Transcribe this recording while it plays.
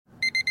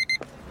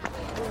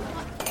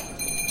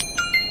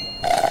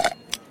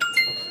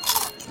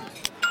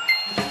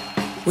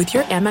With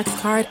your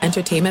Amex card,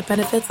 entertainment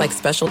benefits like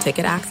special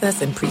ticket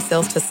access and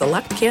pre-sales to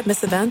select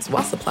can't-miss events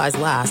while supplies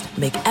last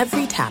make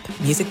every tap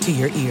music to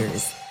your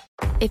ears.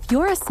 If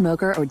you're a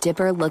smoker or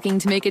dipper looking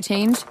to make a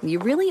change, you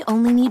really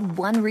only need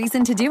one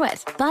reason to do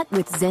it. But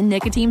with Zyn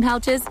nicotine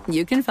pouches,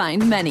 you can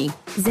find many.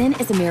 Zyn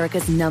is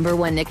America's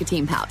 #1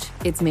 nicotine pouch.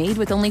 It's made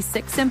with only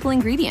 6 simple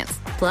ingredients.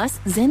 Plus,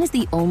 Zyn is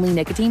the only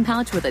nicotine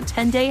pouch with a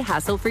 10-day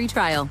hassle-free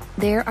trial.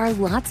 There are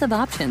lots of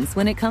options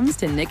when it comes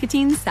to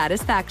nicotine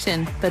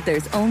satisfaction, but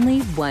there's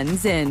only one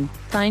Zyn.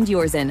 Find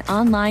your Zyn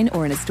online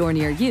or in a store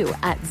near you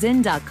at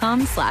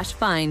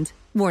zyn.com/find.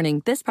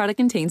 Warning, this product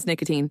contains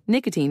nicotine.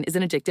 Nicotine is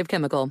an addictive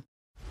chemical.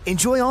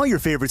 Enjoy all your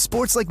favorite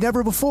sports like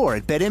never before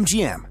at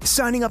BetMGM.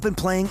 Signing up and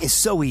playing is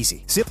so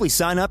easy. Simply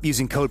sign up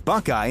using code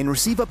Buckeye and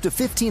receive up to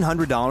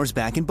 $1,500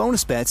 back in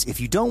bonus bets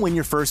if you don't win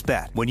your first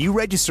bet. When you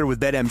register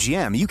with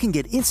BetMGM, you can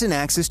get instant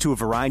access to a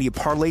variety of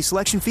parlay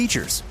selection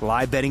features,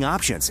 live betting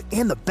options,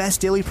 and the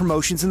best daily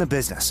promotions in the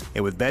business.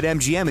 And with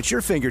BetMGM at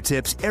your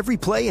fingertips, every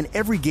play and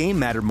every game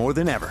matter more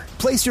than ever.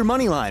 Place your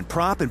moneyline,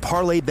 prop, and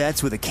parlay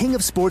bets with the king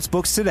of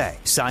sportsbooks today.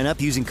 Sign up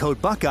using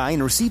code Buckeye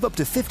and receive up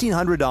to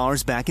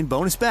 $1,500 back in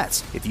bonus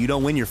bets if you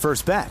don't win your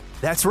first bet.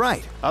 That's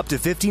right, up to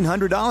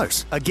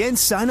 $1,500. Again,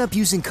 sign up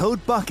using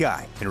code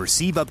Buckeye and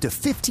receive up to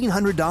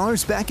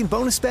 $1,500 back in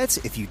bonus bets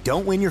if you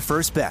don't win your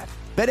first bet.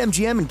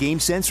 BetMGM and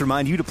GameSense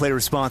remind you to play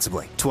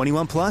responsibly.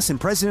 21 plus and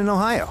present in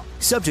Ohio.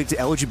 Subject to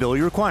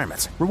eligibility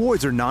requirements.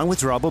 Rewards are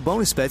non-withdrawable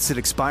bonus bets that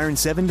expire in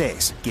 7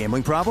 days.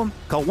 Gambling problem?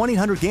 Call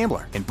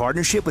 1-800-GAMBLER in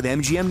partnership with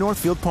MGM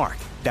Northfield Park.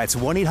 That's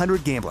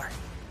 1-800-GAMBLER.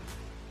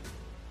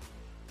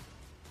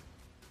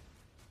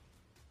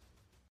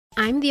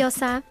 I'm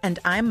Diosa. And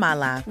I'm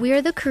Mala. We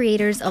are the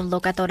creators of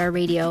Locatora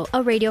Radio,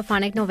 a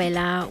radiophonic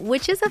novela,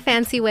 which is a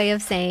fancy way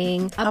of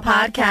saying a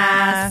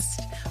podcast.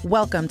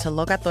 Welcome to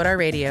Locatora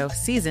Radio,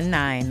 Season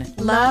 9.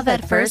 Love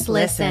at first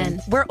listen.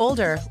 We're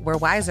older, we're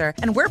wiser,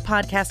 and we're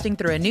podcasting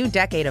through a new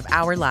decade of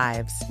our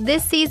lives.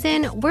 This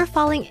season, we're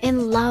falling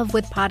in love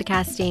with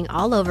podcasting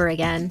all over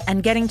again.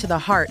 And getting to the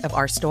heart of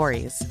our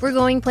stories. We're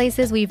going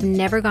places we've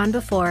never gone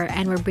before,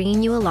 and we're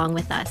bringing you along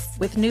with us.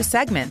 With new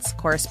segments,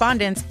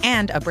 correspondence,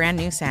 and a brand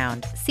new sound.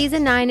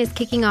 Season 9 is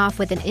kicking off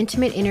with an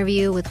intimate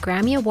interview with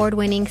Grammy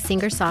Award-winning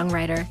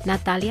singer-songwriter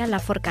Natalia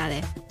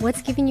Lafourcade.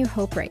 What's giving you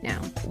hope right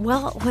now?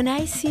 Well, when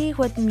I see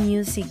what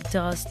music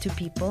does to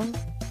people,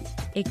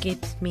 it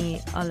gives me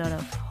a lot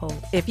of hope.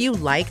 If you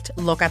liked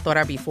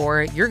Locatora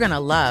before, you're going to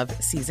love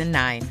Season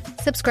 9.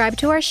 Subscribe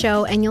to our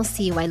show and you'll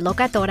see why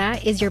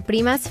Locatora is your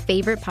prima's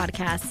favorite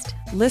podcast.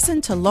 Listen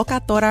to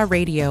Locatora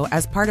Radio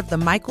as part of the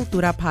My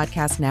Cultura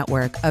Podcast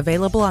Network,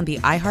 available on the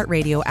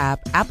iHeartRadio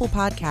app, Apple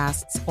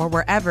Podcasts, or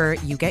wherever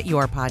you get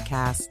your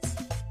podcasts.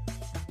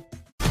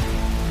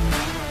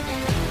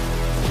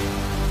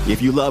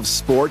 If you love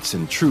sports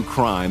and true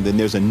crime, then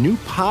there's a new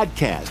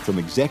podcast from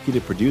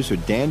executive producer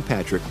Dan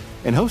Patrick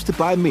and hosted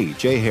by me,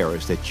 Jay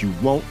Harris, that you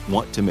won't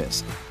want to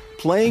miss.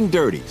 Playing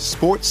Dirty: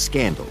 Sports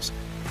Scandals.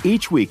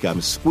 Each week, I'm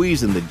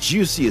squeezing the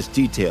juiciest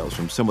details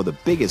from some of the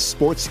biggest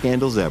sports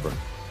scandals ever.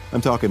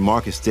 I'm talking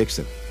Marcus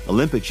Dixon,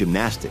 Olympic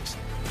gymnastics,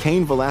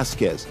 Cain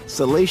Velasquez,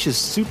 salacious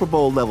Super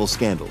Bowl-level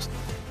scandals.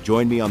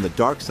 Join me on the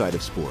dark side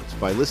of sports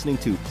by listening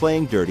to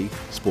Playing Dirty: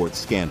 Sports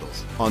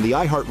Scandals on the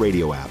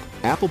iHeartRadio app,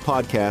 Apple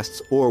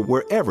Podcasts, or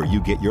wherever you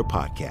get your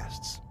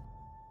podcasts.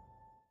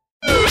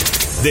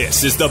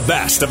 This is the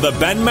best of the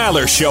Ben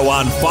Maller Show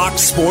on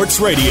Fox Sports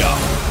Radio.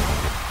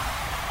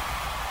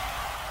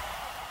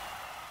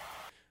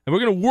 And we're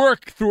going to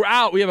work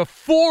throughout. We have a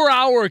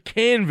 4-hour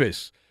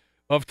canvas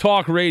of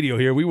talk radio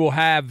here. We will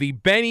have the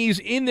Bennies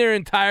in their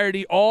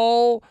entirety,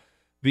 all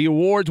the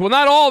awards. Well,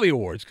 not all the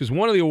awards, because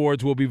one of the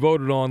awards will be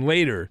voted on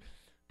later.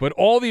 But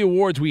all the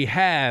awards we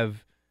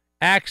have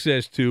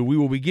access to, we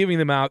will be giving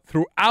them out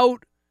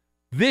throughout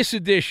this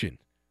edition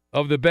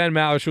of the Ben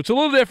Maller Show. It's a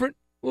little different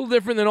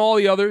than all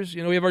the others.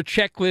 You know, we have our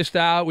checklist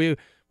out.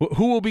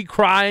 Who will be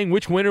crying?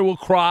 Which winner will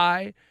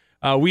cry?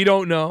 We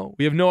don't know.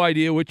 We have no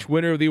idea which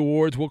winner of the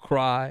awards will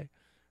cry.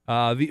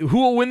 Who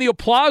will win the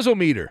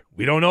applausometer?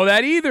 We don't know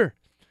that either.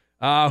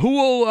 Who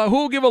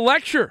will give a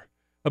lecture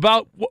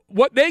about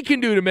what they can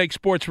do to make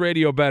sports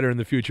radio better in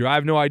the future? I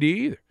have no idea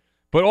either.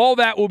 But all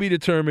that will be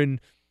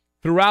determined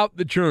throughout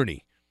the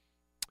journey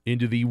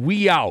into the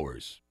wee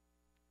hours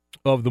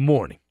of the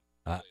morning,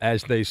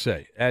 as they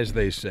say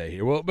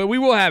here. Well, but we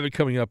will have it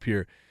coming up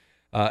here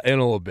in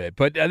a little bit.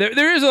 But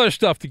there is other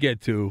stuff to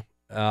get to,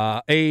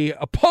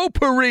 a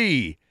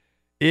potpourri,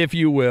 if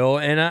you will.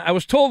 And I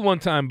was told one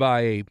time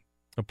by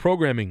a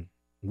programming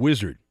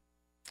wizard,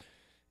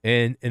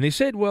 and they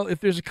said, well, if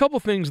there's a couple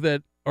things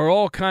that are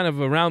all kind of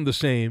around the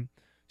same,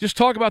 just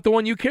talk about the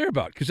one you care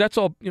about, because that's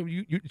all. You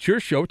know, it's your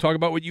show. Talk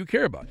about what you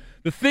care about.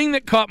 The thing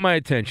that caught my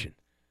attention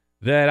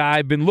that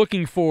I've been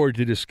looking forward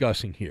to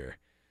discussing here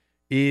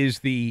is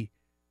the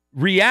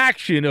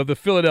reaction of the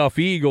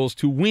Philadelphia Eagles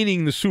to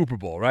winning the Super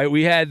Bowl, right?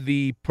 We had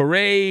the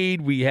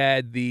parade. We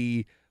had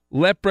the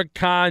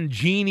leprechaun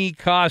genie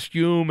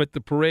costume at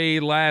the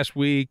parade last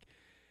week,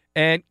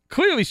 and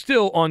clearly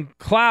still on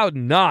cloud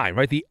 9,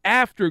 right? The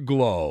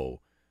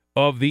afterglow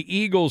of the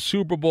Eagles'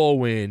 Super Bowl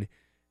win,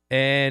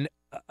 and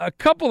a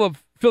couple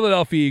of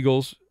Philadelphia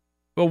Eagles,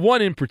 but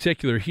one in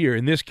particular here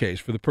in this case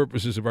for the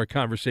purposes of our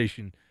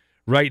conversation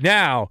right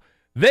now,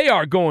 they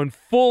are going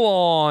full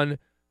on,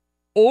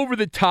 over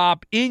the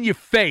top, in your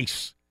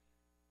face,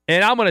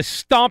 and I'm going to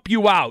stomp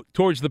you out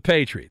towards the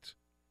Patriots.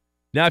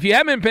 Now, if you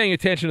haven't been paying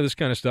attention to this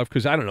kind of stuff,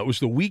 because I don't know, it was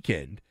the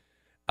weekend,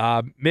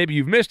 maybe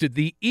you've missed it,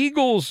 the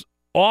Eagles'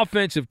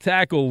 offensive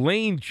tackle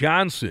Lane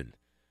Johnson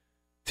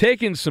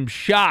taking some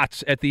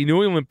shots at the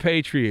New England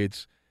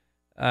Patriots,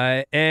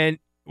 and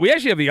we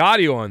actually have the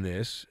audio on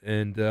this,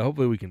 and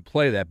hopefully we can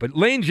play that. But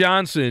Lane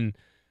Johnson,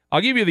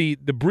 I'll give you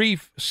the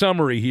brief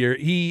summary here.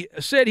 He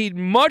said he'd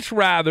much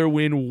rather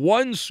win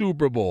one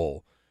Super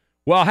Bowl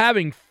while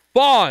having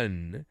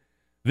fun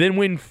than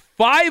win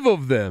 5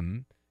 of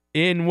them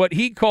in what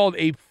he called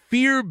a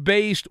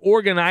fear-based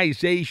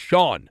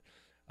organization,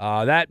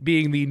 that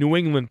being the New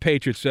England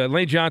Patriots.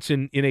 Lane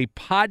Johnson, in a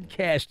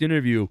podcast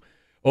interview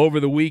over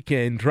the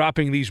weekend,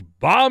 dropping these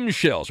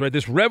bombshells, right?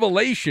 This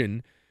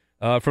revelation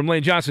from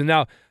Lane Johnson.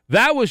 Now,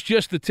 that was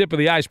just the tip of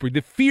the iceberg.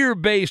 The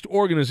fear-based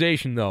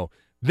organization, though,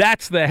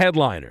 that's the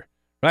headliner,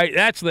 right?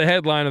 That's the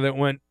headliner that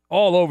went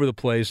all over the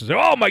place and said,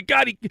 oh, my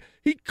God,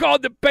 he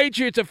called the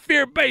Patriots a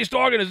fear-based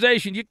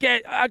organization. You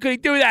can't – how could he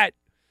do that?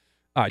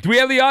 All right, do we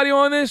have the audio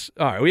on this?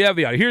 All right, we have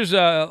the audio. Here's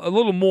a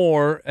little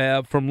more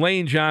from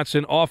Lane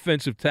Johnson,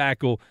 offensive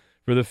tackle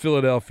for the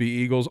Philadelphia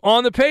Eagles,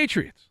 on the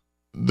Patriots.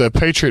 The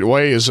Patriot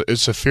way is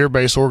it's a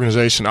fear-based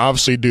organization.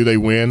 Obviously, do they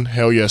win?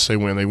 Hell yes, they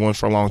win. They won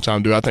for a long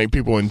time. Do I think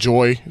people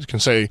can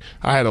say,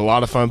 I had a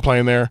lot of fun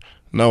playing there?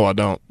 No, I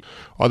don't.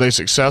 Are they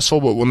successful?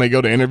 But when they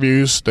go to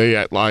interviews, they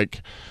act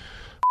like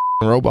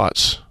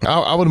robots.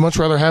 I would much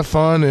rather have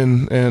fun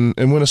and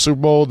win a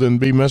Super Bowl than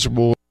be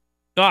miserable.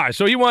 All right,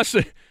 so he wants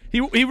to –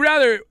 he'd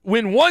rather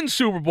win one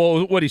Super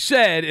Bowl, what he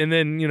said, and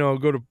then,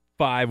 go to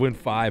 5, win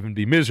 5, and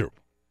be miserable.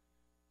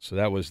 So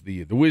that was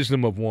the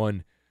wisdom of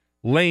one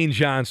Lane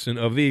Johnson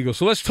of the Eagles.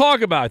 So let's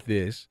talk about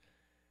this.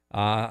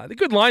 The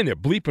good line there,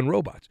 bleeping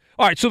robots.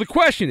 All right, so the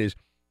question is,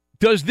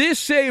 does this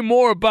say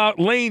more about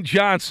Lane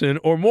Johnson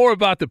or more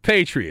about the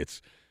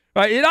Patriots?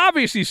 All right, it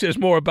obviously says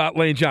more about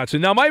Lane Johnson.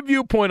 Now, my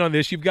viewpoint on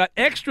this, you've got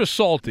extra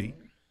salty,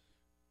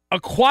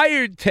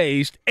 acquired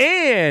taste,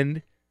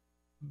 and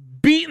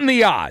beating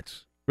the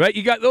odds, right?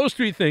 You got those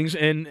 3 things,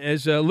 and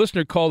as a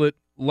listener called it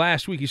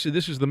last week, he said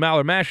this is the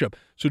Maller mashup,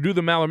 so do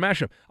the Maller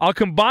mashup. I'll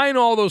combine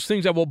all those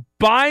things. I will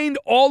bind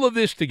all of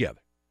this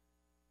together.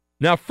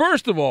 Now,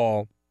 first of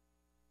all,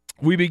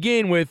 we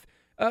begin with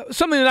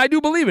something that I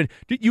do believe in.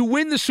 You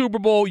win the Super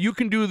Bowl, you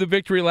can do the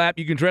victory lap,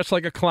 you can dress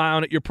like a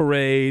clown at your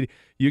parade,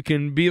 you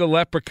can be the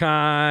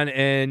leprechaun,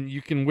 and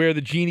you can wear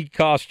the genie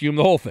costume,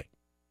 the whole thing.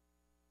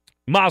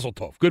 Mazel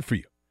tov, good for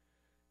you.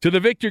 To the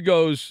victor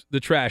goes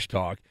the trash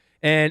talk.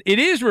 And it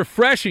is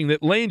refreshing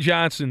that Lane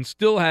Johnson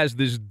still has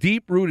this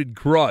deep-rooted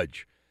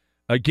grudge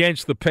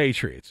against the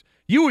Patriots.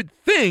 You would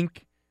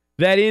think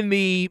that in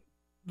the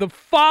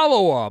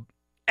follow-up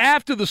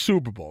after the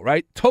Super Bowl,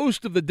 right,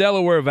 toast of the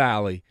Delaware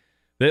Valley,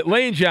 that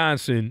Lane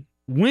Johnson,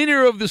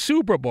 winner of the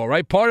Super Bowl,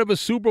 right, part of a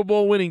Super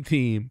Bowl winning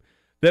team,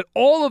 that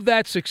all of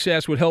that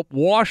success would help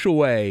wash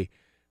away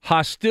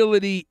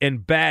hostility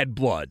and bad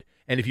blood.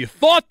 And if you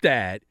thought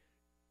that,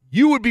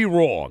 you would be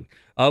wrong.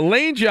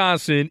 Lane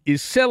Johnson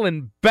is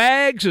selling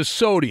bags of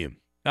sodium.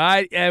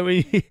 I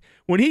mean,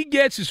 when he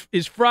gets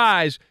his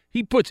fries,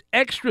 he puts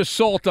extra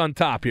salt on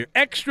top here,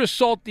 extra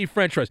salty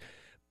French fries.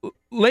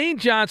 Lane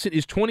Johnson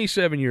is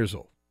 27 years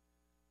old.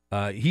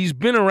 He's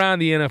been around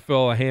the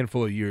NFL a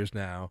handful of years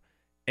now,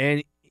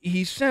 and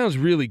he sounds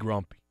really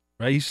grumpy,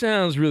 right? He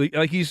sounds really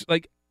he's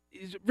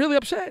really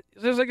upset.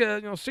 He sounds like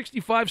a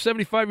 65,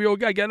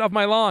 75-year-old guy getting off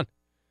my lawn.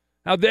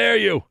 How dare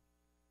you?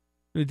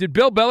 Did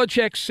Bill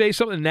Belichick say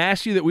something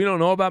nasty that we don't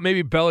know about?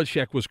 Maybe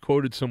Belichick was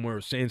quoted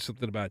somewhere saying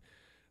something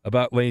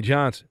about Lane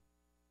Johnson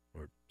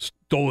or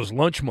stole his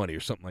lunch money or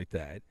something like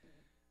that.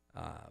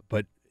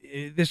 But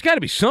there's got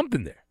to be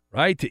something there,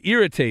 right, to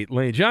irritate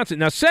Lane Johnson.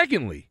 Now,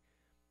 secondly,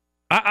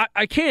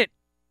 I can't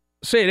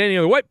say it any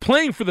other way.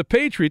 Playing for the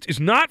Patriots is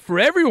not for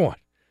everyone.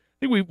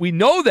 I think we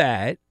know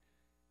that.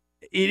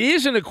 It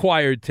is an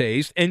acquired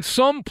taste, and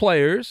some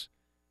players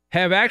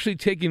have actually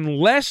taken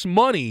less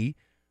money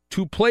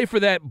to play for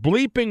that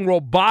bleeping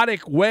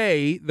robotic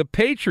way, the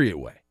Patriot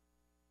way.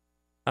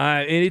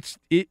 And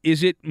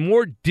is it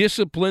more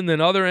disciplined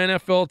than other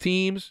NFL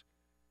teams?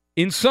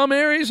 In some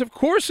areas, of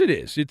course it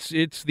is.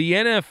 It's the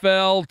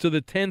NFL to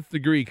the 10th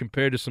degree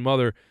compared to some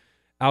other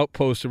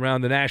outposts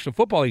around the National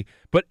Football League.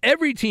 But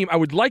every team, I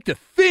would like to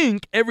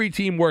think every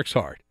team works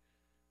hard,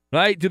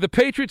 right? Do the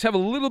Patriots have a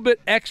little bit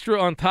extra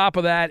on top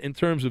of that in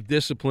terms of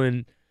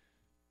discipline?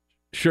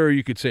 Sure,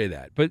 you could say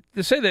that. But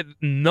to say that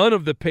none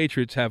of the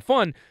Patriots have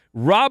fun,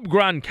 Rob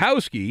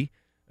Gronkowski,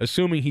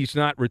 assuming he's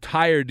not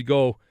retired to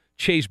go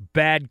chase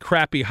bad,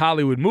 crappy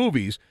Hollywood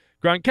movies,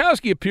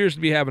 Gronkowski appears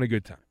to be having a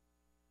good time.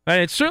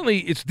 And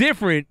it's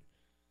different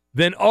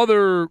than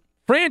other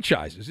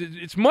franchises.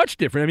 It's much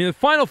different. I mean, the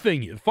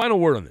final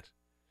word on this.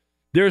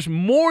 There's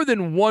more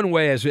than one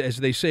way, as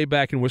they say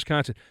back in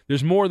Wisconsin,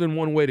 there's more than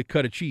one way to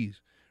cut a cheese.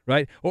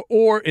 right?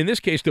 Or in this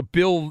case, to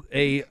build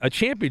a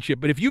championship.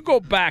 But if you go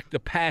back the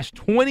past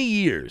 20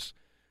 years,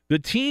 the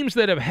teams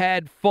that have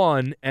had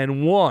fun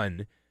and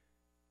won,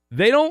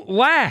 they don't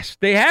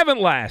last. They haven't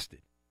lasted.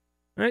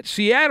 Right?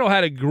 Seattle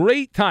had a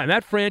great time.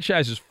 That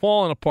franchise is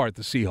falling apart,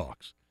 the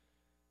Seahawks.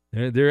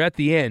 They're at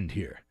the end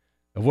here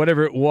of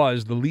whatever it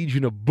was, the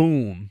Legion of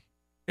Boom.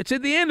 It's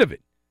at the end of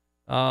it.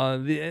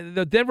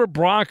 The Denver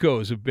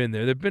Broncos have been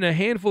there. There have been a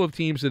handful of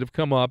teams that have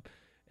come up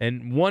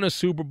and won a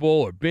Super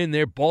Bowl or been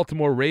there.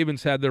 Baltimore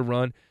Ravens had their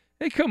run.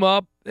 They come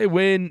up, they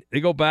win,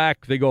 they go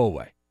back, they go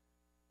away.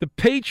 The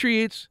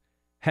Patriots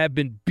have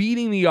been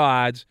beating the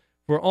odds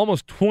for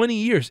almost 20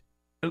 years.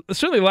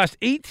 Certainly the last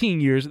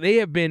 18 years, they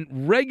have been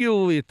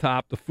regularly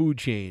atop the food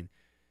chain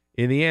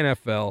in the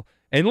NFL.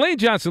 And Lane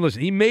Johnson,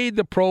 listen, he made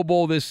the Pro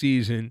Bowl this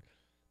season,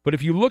 but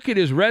if you look at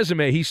his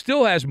resume, he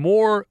still has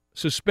more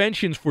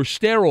suspensions for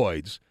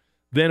steroids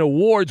than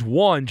awards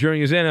won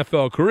during his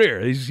NFL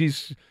career.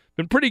 He's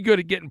been pretty good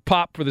at getting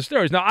popped for the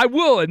steroids. Now, I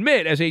will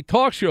admit, as a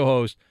talk show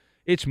host,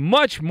 it's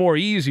much more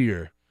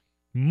easier,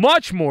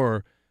 much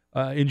more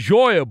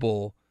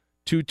enjoyable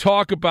to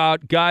talk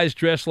about guys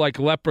dressed like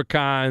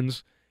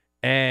leprechauns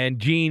and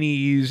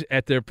genies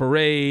at their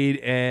parade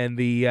and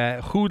the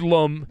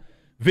hoodlum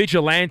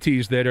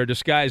vigilantes that are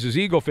disguised as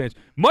Eagle fans.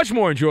 Much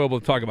more enjoyable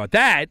to talk about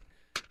that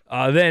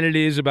than it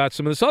is about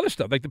some of this other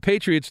stuff. Like the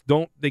Patriots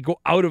they go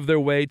out of their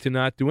way to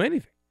not do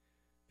anything.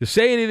 To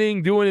say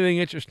anything, do anything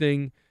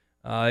interesting,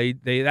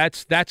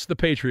 that's the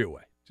Patriot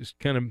way. Just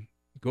kind of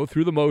go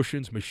through the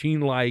motions,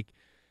 machine-like.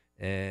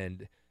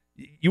 And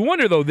you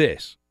wonder, though,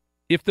 this.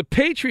 If the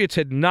Patriots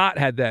had not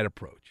had that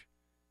approach,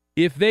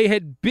 if they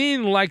had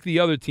been like the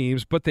other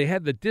teams, but they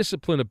had the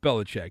discipline of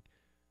Belichick,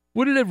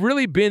 would it have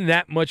really been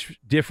that much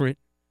different?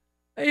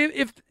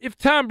 If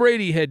Tom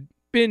Brady had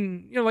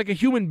been, like a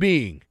human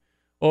being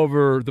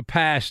over the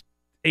past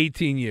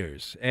 18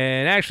 years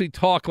and actually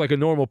talked like a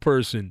normal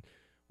person,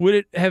 would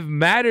it have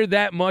mattered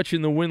that much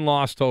in the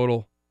win-loss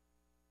total?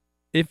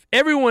 If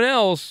everyone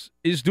else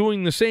is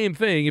doing the same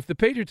thing, if the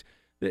Patriots,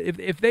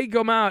 if they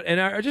come out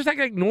and are just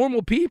like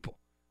normal people,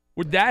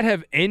 would that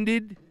have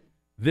ended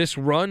this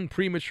run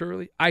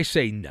prematurely? I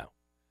say no.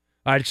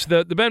 All right, it's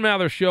the Ben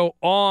Maller Show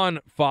on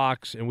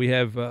Fox, and we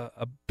have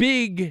a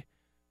big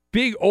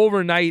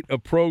overnight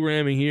of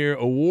programming here,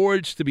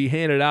 awards to be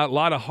handed out, a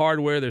lot of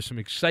hardware. There's some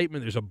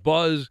excitement. There's a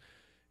buzz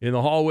in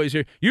the hallways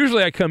here.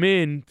 Usually I come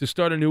in to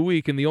start a new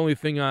week, and the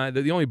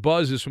only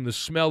buzz is from the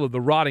smell of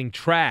the rotting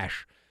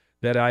trash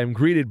that I am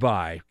greeted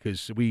by,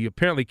 because we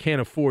apparently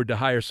can't afford to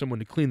hire someone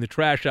to clean the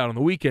trash out on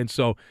the weekend,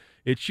 so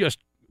it's just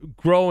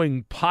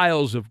growing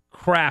piles of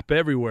crap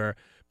everywhere.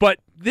 But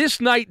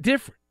this night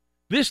different.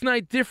 This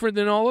night different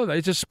than all other.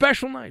 It's a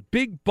special night.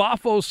 Big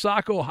Bafo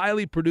Sacco,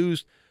 highly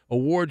produced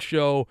award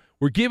show.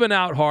 We're giving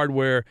out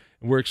hardware,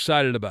 and we're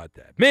excited about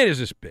that. Man, is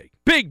this big.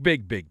 Big,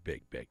 big, big,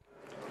 big, big.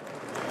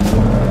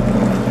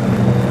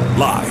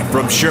 Live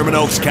from Sherman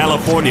Oaks,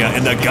 California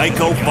in the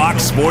Geico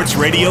Fox Sports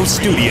Radio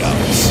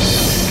studios.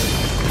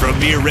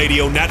 Premier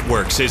Radio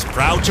Networks is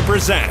proud to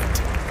present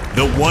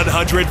the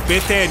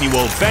 105th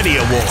Annual Benny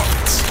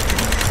Awards.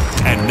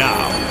 And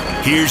now,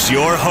 here's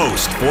your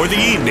host for the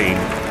evening,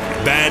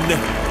 Ben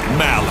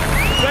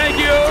Maller. Thank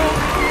you.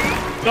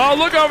 Oh,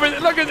 look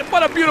at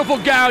what a beautiful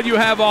gown you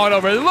have on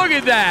over there. Look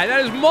at that.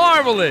 That is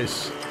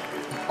marvelous.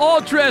 All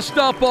dressed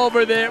up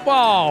over there.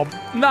 Wow,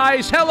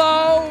 nice.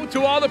 Hello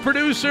to all the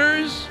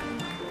producers.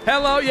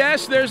 Hello,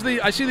 yes,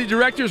 I see the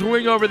director's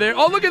wing over there.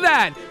 Oh, look at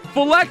that.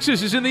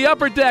 Philexis is in the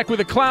upper deck with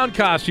a clown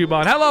costume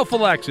on. Hello,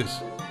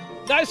 Philexis.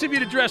 Nice of you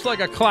to dress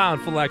like a clown,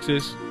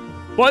 Philexis.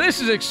 Well,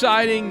 this is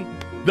exciting.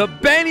 The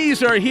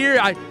Bennies are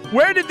here.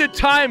 Where did the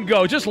time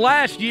go? Just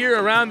last year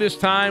around this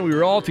time, we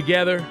were all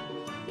together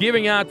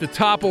giving out the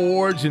top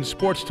awards in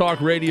sports talk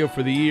radio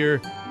for the year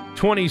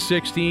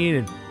 2016.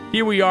 And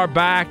here we are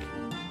back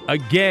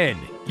again,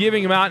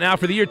 giving them out now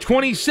for the year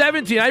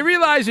 2017. I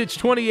realize it's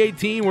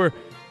 2018. We're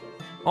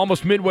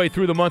almost midway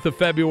through the month of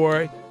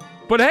February.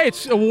 But, hey,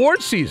 it's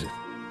award season.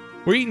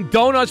 We're eating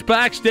donuts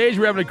backstage.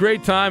 We're having a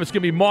great time. It's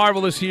going to be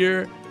marvelous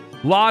here.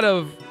 A lot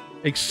of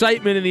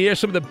excitement in the air.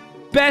 Some of the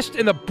best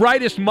and the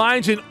brightest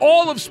minds in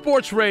all of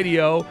sports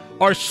radio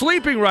are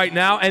sleeping right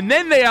now, and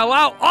then they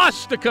allow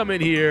us to come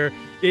in here.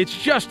 It's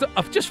just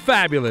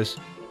fabulous.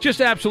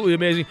 Just absolutely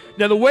amazing.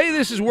 Now, the way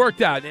this has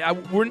worked out,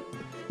 we're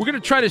going to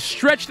try to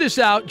stretch this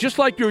out just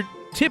like your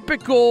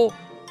typical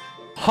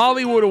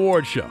Hollywood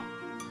award show,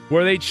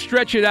 where they'd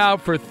stretch it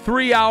out for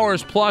 3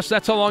 hours plus.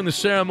 That's how long the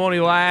ceremony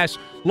lasts.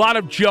 A lot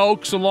of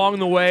jokes along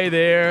the way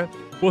there.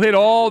 We'll hit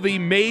all the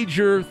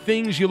major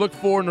things you look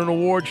for in an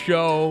award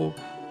show.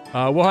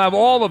 We'll have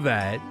all of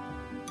that.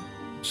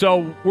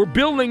 So we're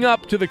building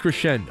up to the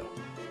crescendo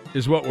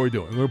is what we're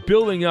doing. We're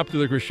building up to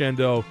the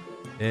crescendo.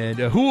 And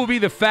who will be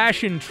the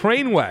fashion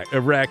train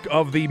wreck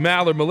of the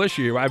Maller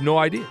militia here? I have no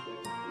idea.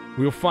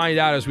 We'll find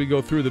out as we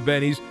go through the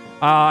Bennies.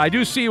 I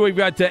do see we've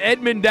got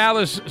Edmund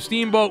Dallas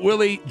Steamboat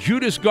Willie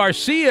Judas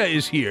Garcia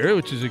is here,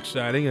 which is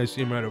exciting. I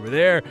see him right over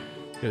there.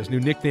 Got his new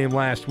nickname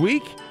last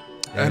week.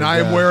 And I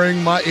am wearing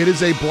it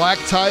is a black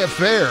tie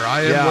affair.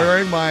 I am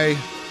wearing my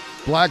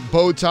black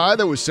bow tie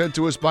that was sent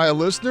to us by a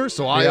listener.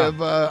 So I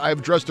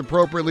have dressed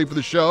appropriately for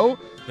the show.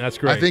 That's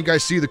great. I think I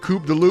see the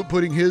Coop DeLoop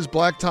putting his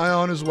black tie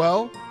on as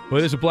well. Well,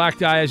 there's a black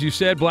tie, as you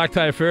said, black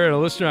tie affair. And a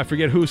listener, I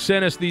forget who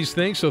sent us these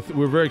things, so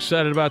we're very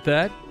excited about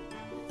that.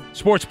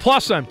 Sports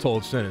Plus, I'm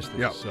told, sent us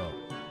these, so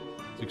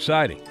it's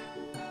exciting.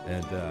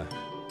 And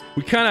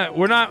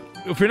we're not.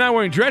 If you're not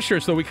wearing dress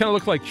shirts, though, we kind of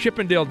look like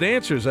Chippendale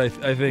dancers. I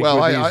think.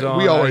 Well,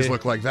 we always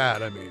look like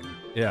that. I mean,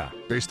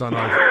 based on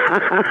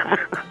our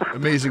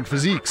amazing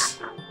physiques.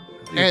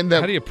 And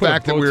the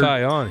fact that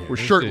we're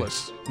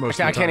shirtless most of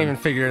the time. I can't even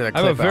figure that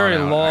clip I have a very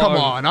large. Come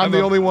on, I'm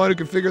the only one who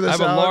can figure this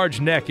out. I have a large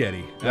neck,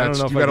 Eddie. I don't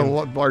know if you got a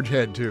large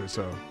head too.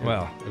 So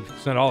well,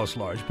 it's not all as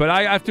large, but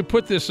I have to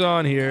put this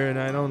on here, and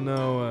I don't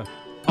know.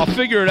 I'll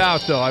figure it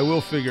out, though. I will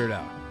figure it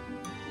out.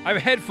 I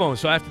have headphones,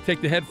 so I have to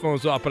take the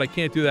headphones off, but I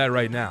can't do that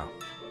right now.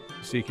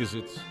 See, because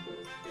it's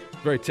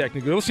very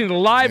technical. You're listening to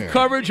live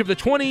coverage of the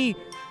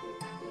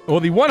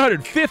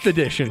 105th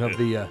edition of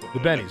the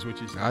Bennies,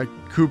 which is.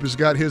 Coop has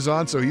got his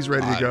on, so he's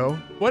ready to go.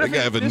 What if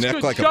this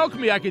could choke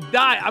me? I could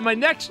die. My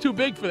neck's too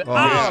big for that.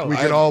 Oh, we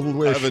can all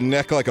wish. I have a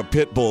neck like a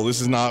pit bull.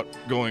 This is not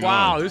going on.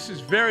 Wow, this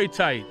is very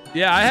tight.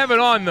 Yeah, I have it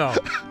on though.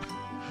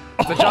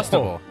 It's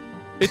adjustable.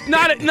 It's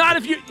not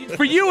if you.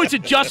 For you, it's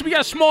adjustable. You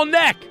got a small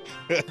neck.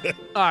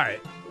 All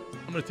right,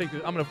 I'm gonna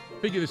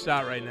figure this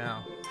out right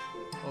now.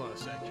 Hold on a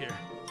sec here.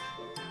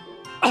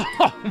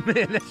 Oh,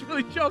 man, that's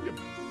really choking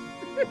me.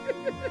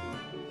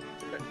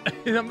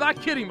 And I'm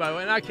not kidding, by the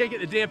way, and I can't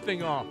get the damn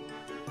thing off.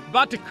 I'm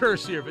about to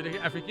curse here, but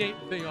I forget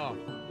the thing off.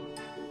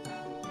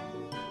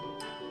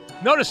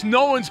 Notice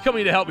no one's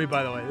coming to help me,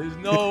 by the way. There's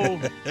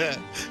no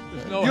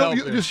help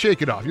You'll just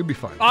shake it off. You'll be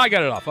fine. Oh, I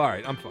got it off. All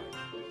right, I'm fine.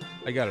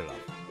 I got it off.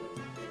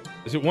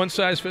 Is it one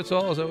size fits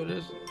all? Is that what it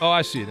is? Oh,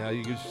 I see. Now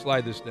you can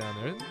slide this down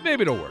there.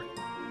 Maybe it'll work.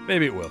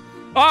 Maybe it will.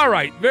 All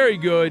right, very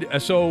good.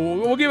 So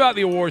we'll give out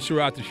the awards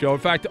throughout the show. In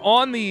fact,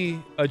 on the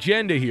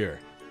agenda here,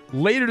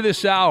 later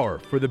this hour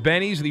for the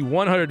Bennies, the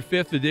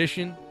 105th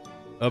edition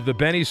of the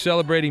Bennies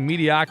celebrating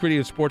mediocrity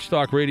and sports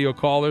talk radio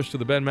callers to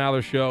the Ben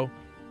Maller Show,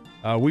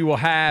 we will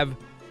have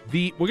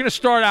we're going to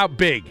start out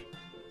big.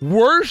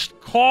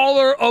 Worst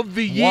caller of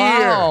the year.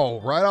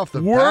 Wow, right off the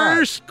bat.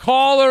 Worst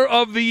caller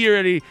of the year,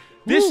 Eddie.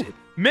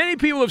 Many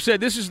people have said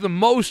this is the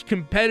most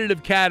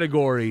competitive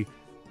category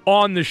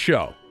on the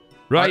show.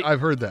 Right, I've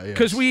heard that.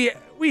 Because we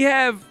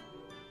have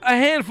a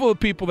handful of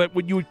people that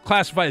you would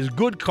classify as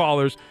good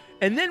callers,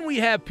 and then we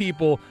have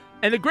people.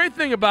 And the great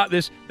thing about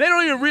this, they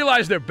don't even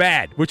realize they're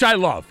bad, which I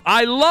love.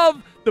 I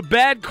love the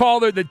bad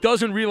caller that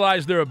doesn't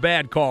realize they're a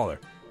bad caller.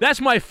 That's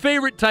my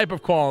favorite type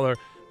of caller.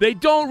 They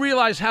don't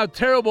realize how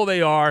terrible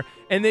they are,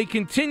 and they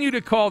continue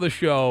to call the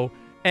show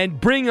and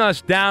bring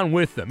us down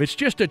with them. It's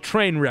just a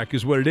train wreck,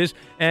 is what it is.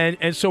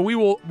 And so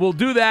we'll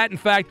do that. In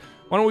fact.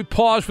 Why don't we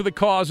pause for the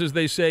cause, as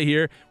they say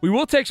here. We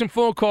will take some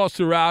phone calls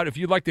throughout. If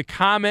you'd like to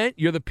comment,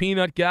 you're the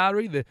Peanut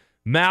Gallery, the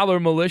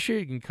Maller Militia.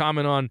 You can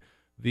comment on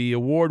the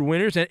award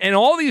winners. And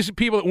all these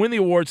people that win the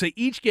awards, they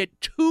each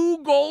get 2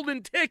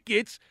 golden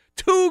tickets.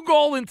 2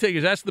 golden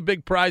tickets. That's the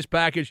big prize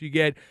package you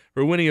get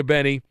for winning a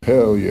Benny.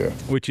 Hell yeah.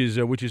 Which is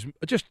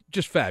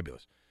just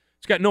fabulous.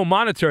 It's got no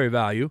monetary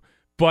value,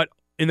 but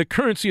in the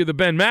currency of the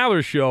Ben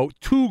Maller Show,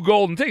 2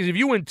 golden tickets. If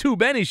you win 2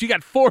 Bennies, you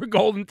got 4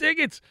 golden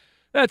tickets.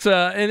 That's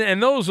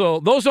and those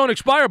don't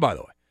expire, by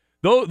the way.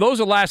 Those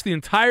will last the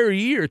entire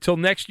year till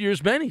next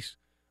year's Bennies.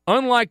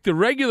 Unlike the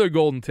regular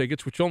golden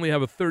tickets, which only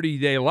have a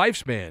 30-day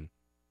lifespan,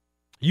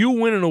 you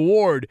win an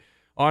award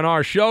on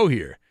our show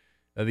here,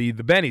 the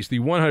Bennies, the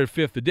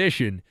 105th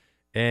edition,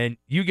 and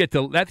you get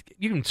to that.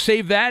 You can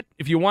save that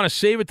if you want to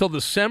save it till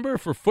December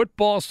for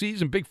football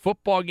season, big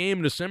football game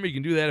in December. You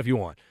can do that if you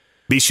want.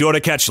 Be sure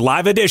to catch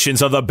live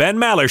editions of The Ben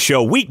Maller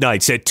Show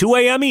weeknights at 2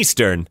 a.m.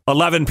 Eastern,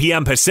 11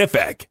 p.m.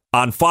 Pacific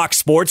on Fox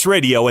Sports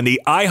Radio and the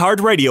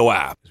iHeartRadio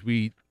app. As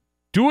we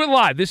do it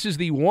live, this is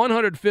the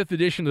 105th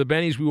edition of the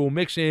Bennies. We will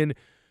mix in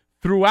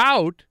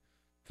throughout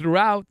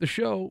the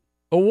show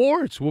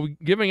awards. We'll be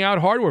giving out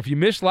hardware. If you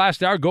missed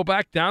last hour, go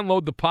back,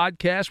 download the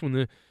podcast. When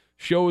the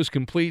show is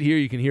complete here,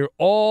 you can hear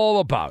all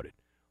about it.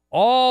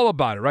 All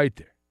about it right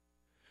there.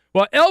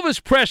 Well,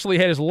 Elvis Presley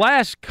had his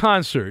last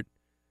concert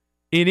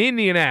in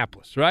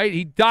Indianapolis, right?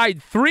 He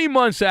died 3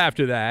 months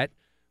after that.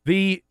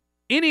 The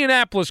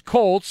Indianapolis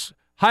Colts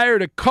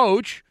hired a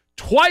coach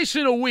twice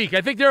in a week.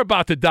 I think they're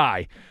about to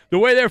die, the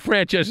way their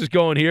franchise is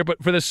going here.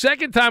 But for the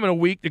second time in a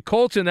week, the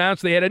Colts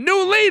announced they had a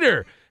new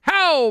leader.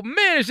 How,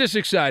 man, is this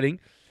exciting?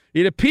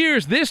 It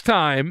appears this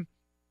time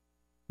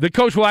the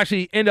coach will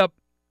actually end up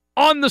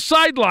on the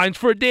sidelines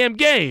for a damn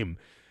game.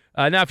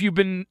 Now, if you've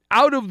been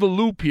out of the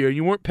loop here and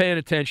you weren't paying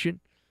attention,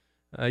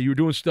 you were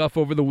doing stuff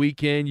over the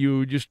weekend.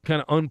 You just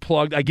kind of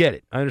unplugged. I get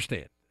it. I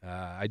understand.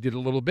 I did a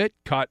little bit.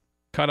 Caught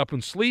up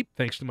in sleep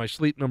thanks to my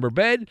Sleep Number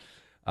bed.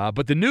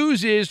 But the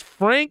news is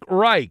Frank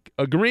Reich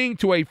agreeing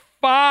to a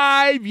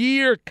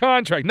 5-year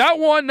contract. Not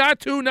 1, not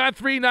 2, not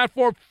 3, not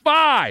 4,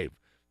 5.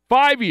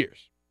 5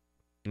 years.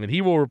 And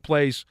he will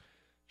replace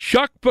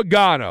Chuck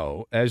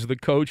Pagano as the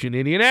coach in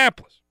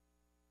Indianapolis.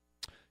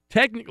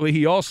 Technically,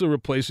 he also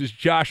replaces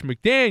Josh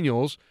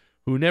McDaniels,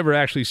 who never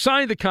actually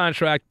signed the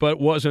contract but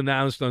was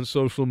announced on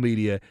social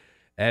media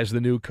as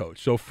the new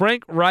coach. So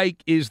Frank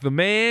Reich is the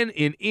man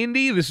in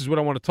Indy. This is what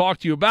I want to talk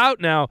to you about.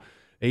 Now,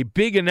 a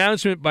big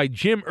announcement by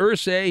Jim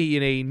Irsay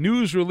in a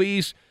news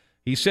release.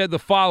 He said the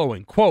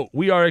following, quote,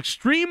 "We are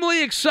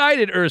extremely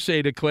excited,"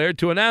 Irsay declared,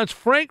 "to announce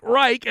Frank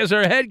Reich as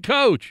our head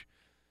coach.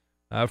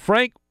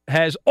 Frank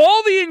has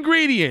all the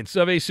ingredients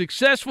of a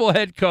successful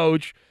head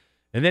coach,"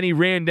 and then he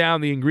ran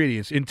down the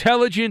ingredients: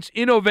 intelligence,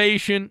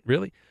 innovation,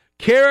 really,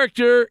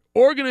 character,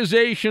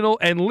 organizational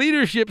and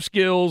leadership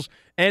skills,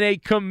 and a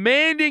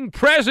commanding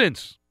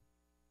presence.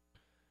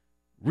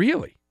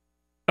 Really?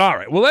 All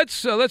right, well,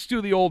 let's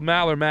do the old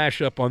Maller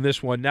mashup on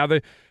this one. Now,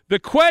 the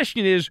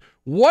question is,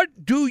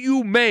 what do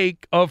you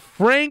make of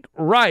Frank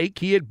Reich?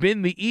 He had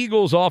been the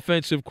Eagles'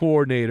 offensive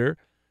coordinator,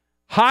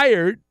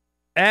 hired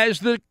as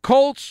the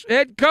Colts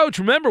head coach.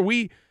 Remember,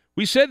 we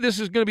said this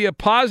is going to be a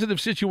positive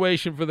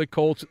situation for the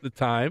Colts at the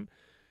time.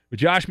 But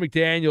Josh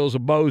McDaniels, a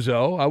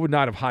bozo. I would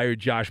not have hired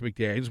Josh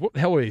McDaniels. What the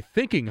hell were they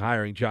thinking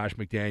hiring Josh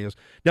McDaniels?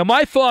 Now,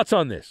 my thoughts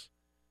on this.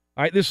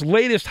 All right, this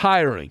latest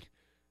hiring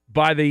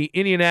by the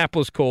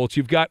Indianapolis Colts,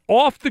 you've got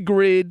off the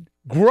grid,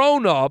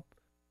 grown up,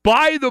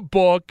 by the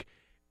book,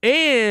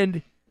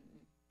 and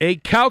a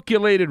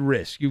calculated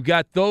risk. You've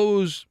got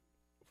those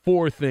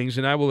four things,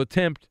 and I will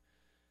attempt,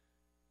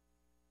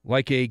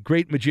 like a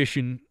great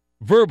magician,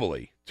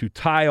 verbally, to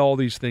tie all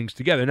these things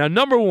together. Now,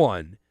 number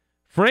one,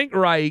 Frank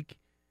Reich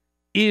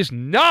is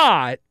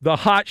not the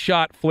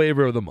hotshot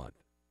flavor of the month.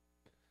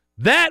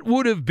 That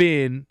would have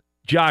been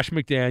Josh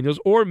McDaniels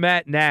or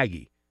Matt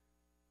Nagy,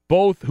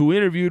 both who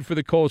interviewed for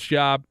the Colts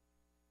job.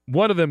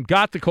 One of them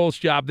got the Colts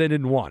job, then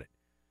didn't want it.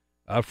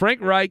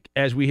 Frank Reich,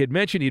 as we had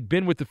mentioned, he'd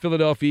been with the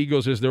Philadelphia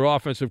Eagles as their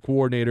offensive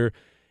coordinator,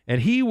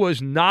 and he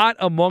was not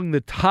among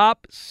the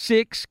top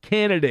 6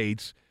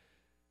 candidates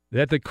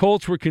that the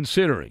Colts were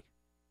considering.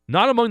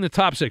 Not among the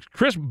top 6.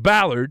 Chris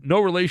Ballard, no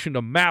relation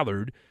to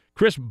Mallard,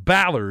 Chris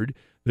Ballard,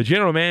 the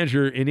general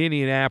manager in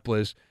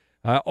Indianapolis,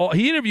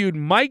 he interviewed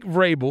Mike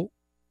Vrabel,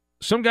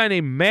 some guy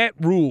named Matt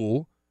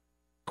Rule,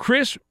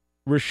 Chris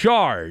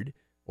Richard,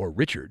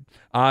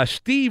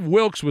 Steve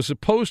Wilkes was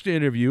supposed to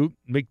interview.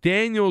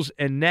 McDaniels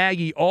and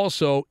Nagy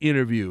also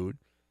interviewed.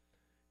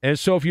 And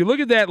so if you look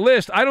at that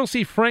list, I don't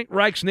see Frank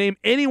Reich's name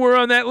anywhere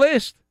on that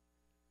list.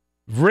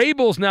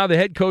 Vrabel's now the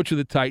head coach of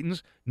the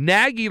Titans.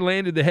 Nagy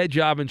landed the head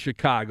job in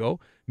Chicago.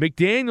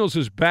 McDaniels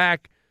is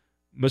back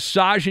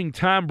massaging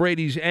Tom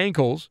Brady's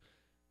ankles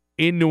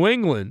in New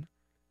England.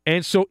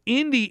 And so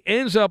Indy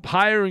ends up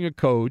hiring a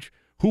coach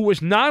who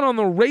was not on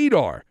the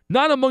radar,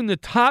 not among the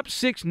top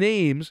 6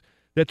 names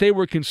that they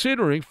were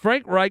considering.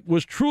 Frank Reich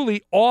was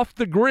truly off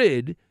the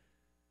grid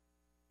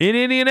in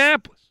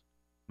Indianapolis.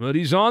 But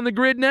he's on the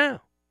grid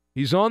now.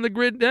 He's on the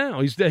grid now.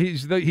 He's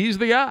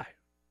the guy.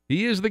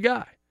 He is the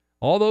guy.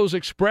 All those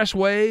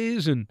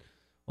expressways and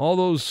all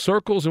those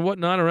circles and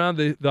whatnot around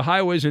the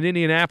highways in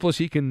Indianapolis,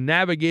 he can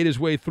navigate his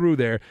way through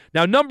there.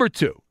 Now, number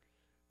 2,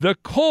 the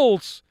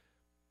Colts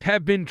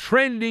have been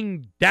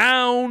trending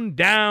down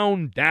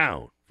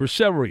for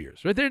several years.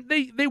 Right?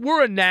 They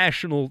were a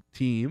national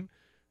team.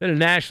 They had a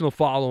national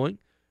following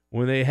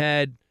when they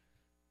had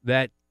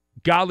that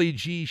golly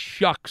gee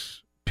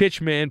shucks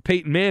pitchman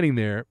Peyton Manning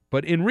there.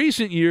 But in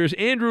recent years,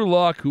 Andrew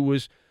Luck, who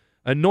was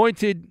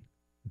anointed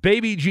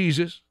baby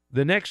Jesus,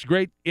 the next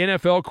great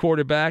NFL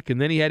quarterback, and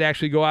then he had to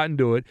actually go out and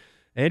do it,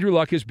 Andrew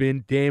Luck has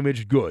been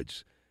damaged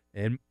goods.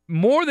 And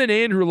more than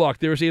Andrew Luck,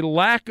 there's a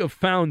lack of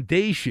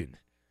foundation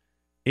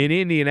in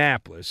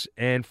Indianapolis.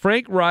 And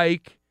Frank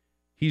Reich,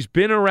 he's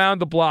been around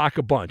the block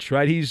a bunch,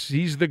 right?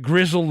 He's the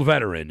grizzled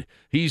veteran.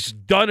 He's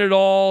done it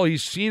all.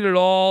 He's seen it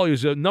all. He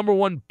was a number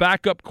 1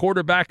 backup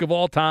quarterback of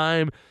all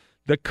time.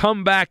 The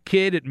comeback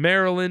kid at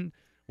Maryland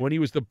when he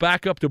was the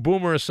backup to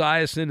Boomer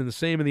Esiason, and the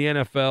same in the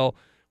NFL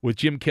with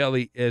Jim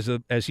Kelly as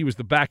he was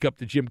the backup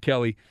to Jim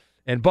Kelly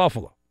and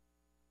Buffalo.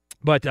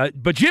 But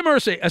Jim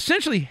Irsay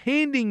essentially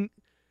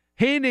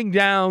handing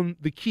down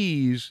the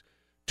keys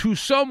to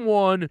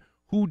someone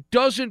who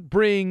doesn't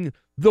bring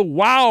the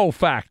wow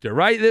factor,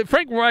 right?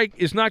 Frank Reich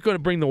is not going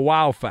to bring the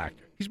wow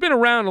factor. He's been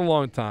around a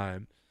long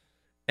time,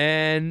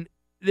 and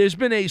there's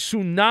been a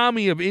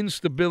tsunami of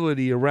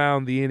instability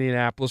around the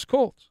Indianapolis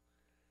Colts.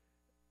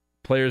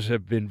 Players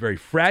have been very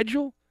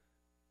fragile,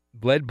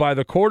 led by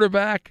the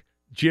quarterback.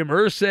 Jim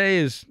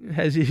Irsay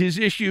has his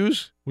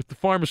issues with the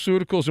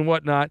pharmaceuticals and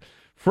whatnot.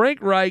 Frank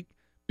Reich,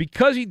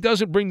 because he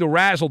doesn't bring the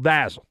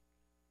razzle-dazzle,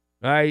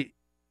 right?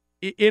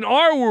 In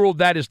our world,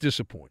 that is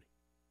disappointing.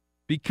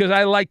 Because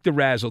I like the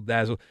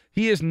razzle-dazzle.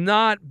 He has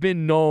not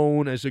been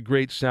known as a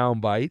great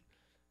soundbite.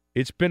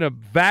 It's been a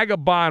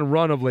vagabond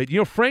run of late. You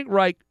know, Frank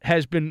Reich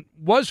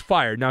was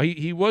fired. Now,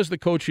 he was the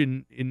coach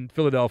in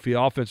Philadelphia,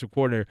 offensive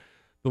coordinator,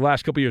 the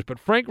last couple of years. But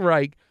Frank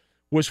Reich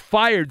was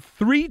fired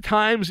 3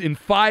 times in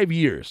 5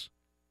 years.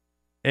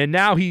 And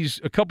now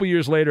he's, a couple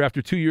years later,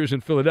 after 2 years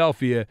in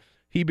Philadelphia,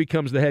 he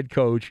becomes the head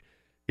coach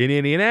in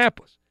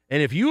Indianapolis.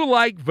 And if you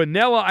like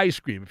vanilla ice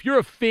cream, if you're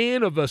a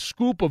fan of a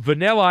scoop of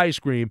vanilla ice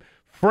cream,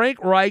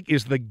 Frank Reich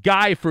is the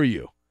guy for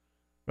you,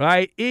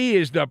 right? He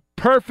is the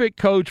perfect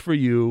coach for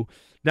you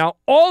Now,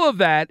 all of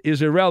that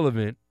is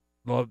irrelevant.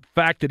 The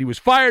fact that he was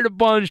fired a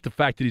bunch, the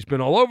fact that he's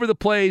been all over the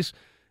place,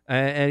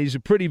 and he's a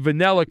pretty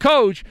vanilla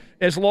coach,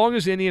 as long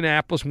as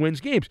Indianapolis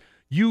wins games.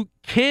 You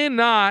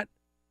cannot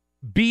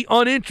be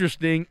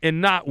uninteresting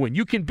and not win.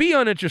 You can be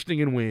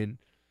uninteresting and win,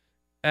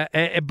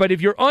 but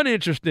if you're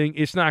uninteresting,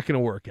 it's not going to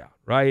work out,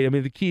 right? I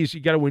mean, the key is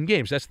you got to win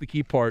games. That's the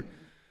key part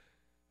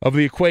of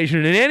the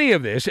equation in any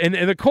of this. And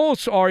the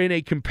Colts are in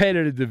a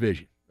competitive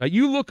division.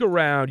 You look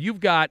around, you've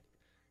got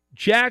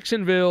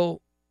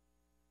Jacksonville.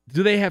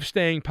 Do they have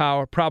staying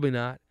power? Probably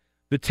not.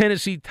 The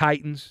Tennessee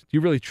Titans, do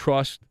you really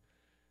trust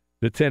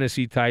the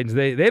Tennessee Titans?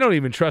 They don't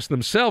even trust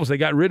themselves. They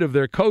got rid of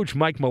their coach,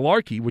 Mike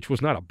Mularkey, which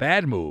was not a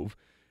bad move,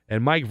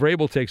 and Mike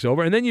Vrabel takes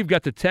over. And then you've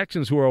got the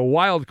Texans, who are a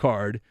wild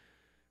card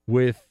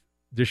with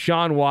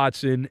Deshaun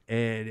Watson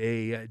and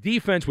a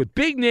defense with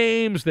big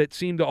names that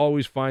seem to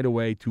always find a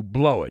way to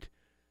blow it.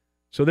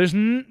 So there's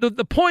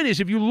the point is,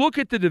 if you look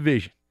at the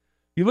division,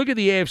 you look at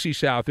the AFC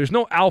South, there's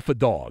no alpha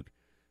dog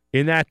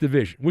in that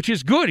division, which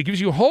is good. It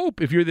gives you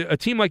hope if you're a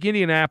team like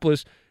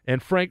Indianapolis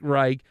and Frank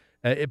Reich.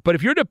 But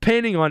if you're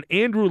depending on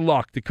Andrew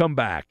Luck to come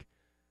back,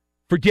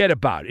 forget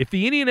about it. If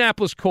the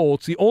Indianapolis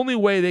Colts, the only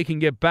way they can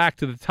get back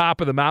to the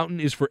top of the mountain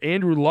is for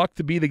Andrew Luck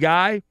to be the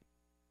guy,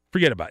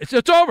 forget about it.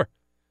 It's over.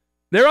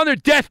 They're on their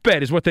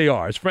deathbed is what they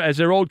are, as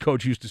their old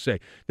coach used to say.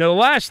 Now, the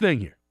last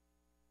thing here.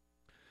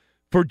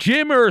 For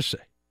Jim Irsay,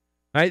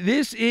 right,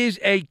 this is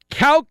a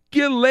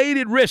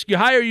calculated risk. You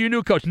hire your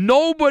new coach.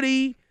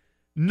 Nobody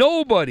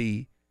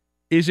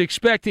is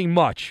expecting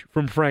much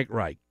from Frank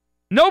Reich.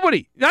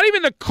 Nobody. Not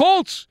even the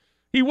Colts.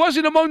 He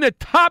wasn't among the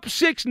top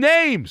 6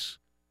 names.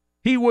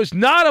 He was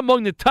not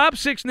among the top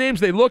 6 names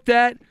they looked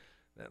at.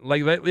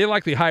 Like they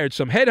likely hired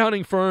some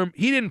headhunting firm.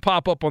 He didn't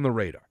pop up on the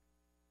radar.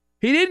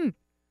 He didn't.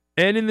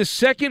 And in the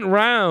second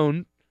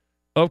round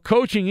of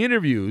coaching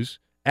interviews,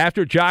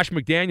 after Josh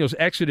McDaniels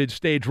exited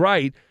stage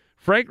right,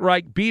 Frank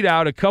Reich beat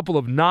out a couple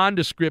of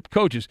nondescript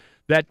coaches.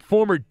 That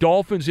former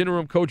Dolphins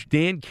interim coach,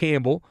 Dan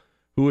Campbell,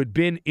 who had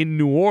been in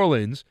New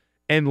Orleans,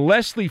 and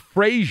Leslie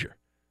Frazier,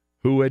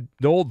 the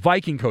old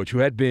Viking coach, who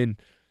had been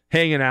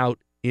hanging out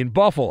in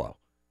Buffalo.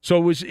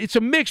 So it's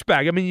a mixed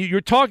bag. I mean, you're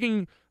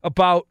talking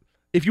about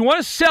if you want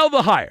to sell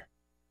the hire,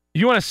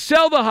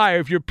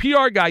 if you're a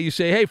PR guy, you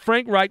say, hey,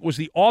 Frank Reich was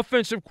the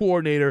offensive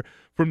coordinator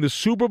from the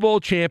Super Bowl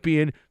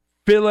champion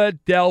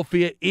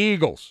Philadelphia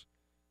Eagles.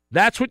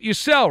 That's what you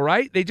sell,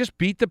 right? They just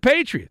beat the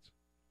Patriots.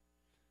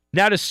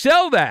 Now, to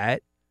sell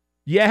that,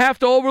 you have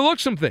to overlook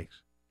some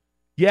things.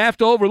 You have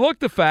to overlook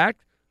the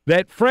fact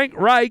that Frank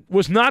Reich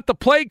was not the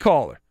play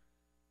caller.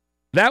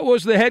 That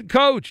was the head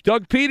coach,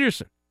 Doug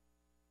Peterson.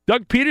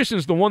 Doug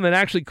Peterson's the one that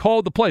actually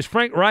called the plays.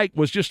 Frank Reich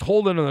was just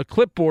holding on a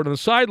clipboard on the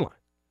sideline.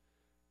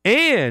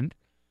 And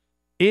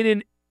in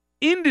an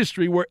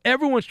industry where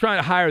everyone's trying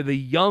to hire the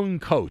young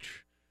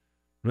coach,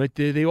 right?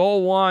 They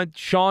all want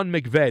Sean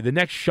McVay, the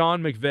next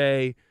Sean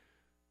McVay,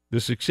 the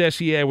success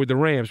he had with the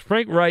Rams.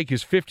 Frank Reich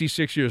is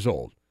 56 years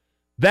old.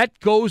 That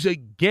goes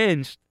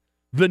against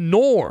the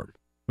norm,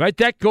 right?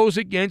 That goes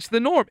against the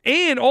norm.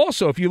 And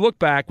also, if you look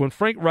back, when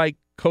Frank Reich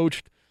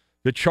coached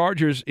the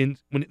Chargers,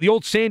 when the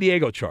old San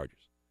Diego Chargers,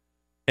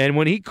 and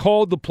when he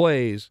called the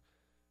plays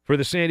for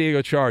the San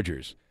Diego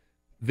Chargers,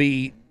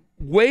 the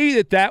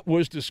way that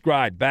was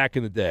described back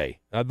in the day,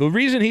 the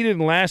reason he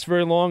didn't last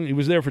very long, he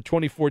was there for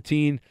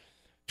 2014,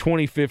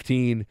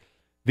 2015,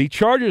 the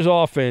Chargers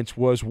offense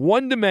was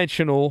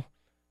one-dimensional,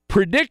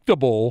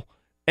 predictable,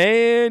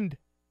 and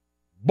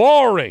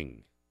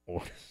boring.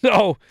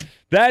 So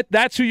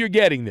that's who you're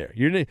getting there.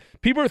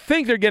 People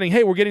think they're getting,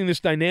 hey, we're getting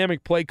this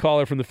dynamic play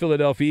caller from the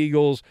Philadelphia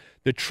Eagles,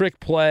 the trick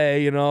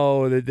play,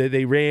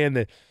 they ran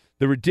the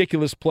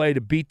ridiculous play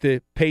to beat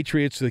the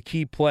Patriots, the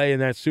key play in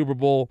that Super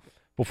Bowl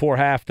before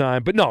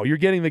halftime. But no, you're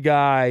getting the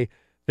guy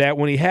that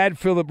when he had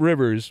Phillip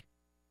Rivers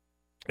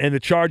and the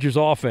Chargers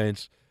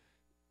offense,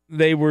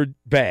 they were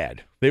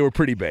bad. They were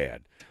pretty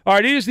bad. All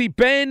right, it is the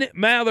Ben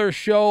Maller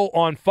Show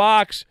on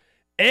Fox.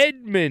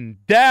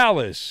 Edmund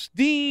Dallas,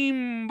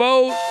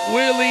 Steamboat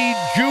Willie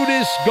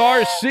Judas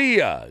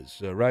Garcia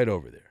is right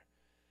over there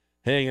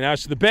hanging out.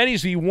 So the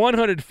Bennies, the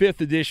 105th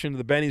edition of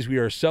the Bennies, we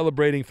are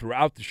celebrating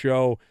throughout the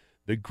show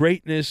the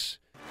greatness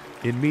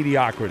in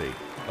mediocrity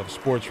of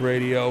sports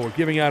radio. We're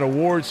giving out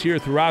awards here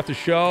throughout the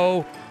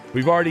show.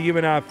 We've already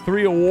given out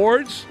 3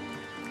 awards.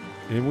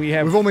 And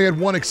we've only had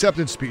 1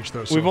 acceptance speech,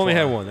 though. We've only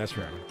had 1, that's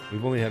right.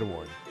 We've only had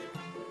 1.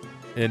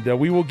 And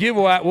we'll give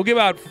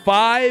out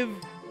 5.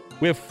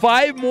 We have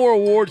 5 more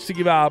awards to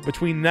give out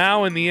between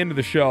now and the end of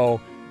the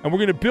show, and we're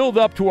going to build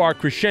up to our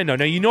crescendo.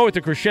 Now, you know what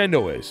the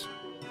crescendo is.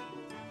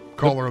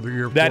 Caller of the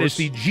Year, of That course. is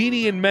the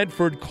Jeannie and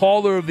Medford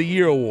Caller of the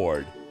Year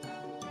Award.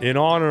 In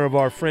honor of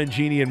our friend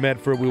Jeannie and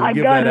Medford, we will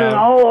give that out. I got it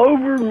all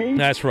over me.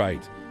 That's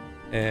right.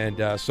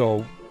 And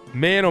so,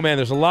 man, oh, man,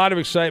 there's a lot of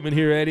excitement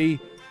here, Eddie.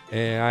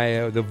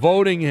 And the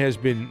voting has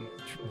been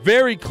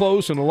very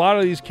close in a lot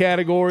of these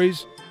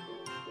categories.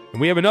 And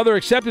we have another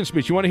acceptance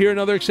speech. You want to hear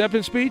another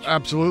acceptance speech?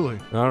 Absolutely.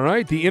 All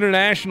right. The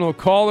International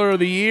Caller of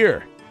the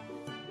Year.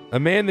 A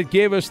man that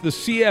gave us the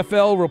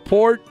CFL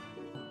report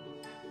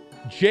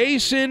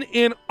Jason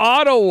in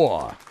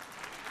Ottawa.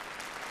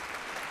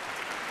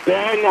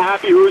 Ben,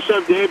 happy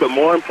Rusev Day, but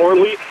more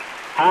importantly,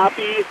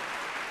 happy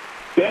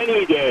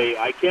Benny Day.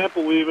 I can't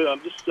believe it.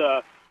 I'm just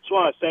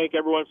want to thank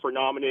everyone for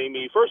nominating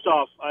me. First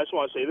off, I just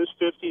want to say this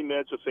 15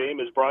 Minutes of Fame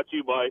is brought to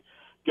you by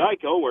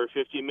Geico, where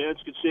 15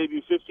 minutes could save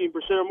you 15%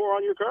 or more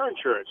on your car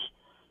insurance.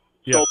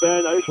 Yeah. So,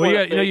 Ben, I just want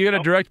to say, you got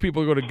to direct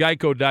people to go to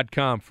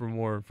geico.com for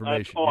more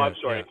information. I'm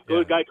sorry.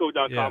 Go to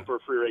geico.com for a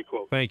free rate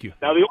quote. Thank you.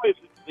 Now,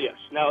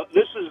 Now,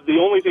 this is the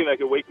only thing that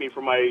could wake me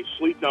from my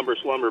sleep number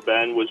slumber,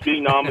 Ben, was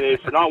being nominated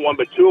for not one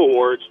but 2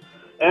 awards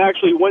and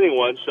actually winning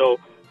one. So,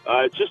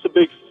 just a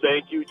big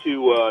thank you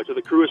to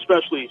the crew,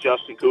 especially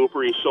Justin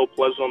Cooper. He's so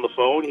pleasant on the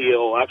phone.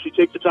 He'll actually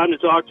take the time to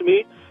talk to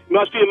me. He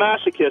must be a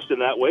masochist in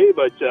that way,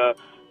 but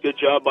good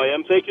job by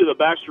him. Thank you to the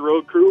Baxter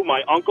Road crew,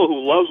 my uncle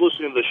who loves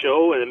listening to the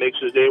show, and it makes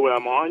his day when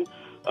I'm on,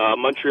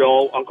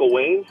 Montreal Uncle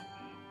Wayne.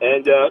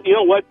 And you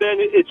know what, Ben?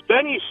 It's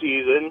Benny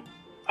season.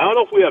 I don't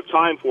know if we have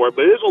time for it,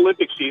 but it is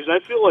Olympic season.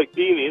 I feel like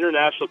being the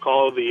International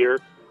Caller of the Year,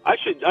 I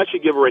should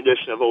give a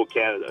rendition of "Oh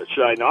Canada."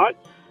 Should I not?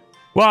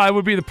 Well, it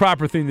would be the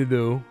proper thing to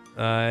do.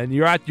 And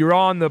you're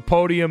on the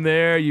podium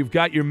there. You've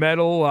got your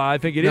medal. I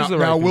think it is the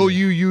right Now, thing. will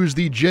you use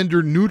the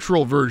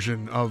gender-neutral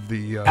version of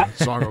the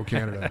song "Oh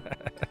Canada"?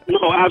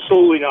 No,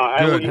 absolutely not.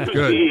 I will Good, use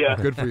good.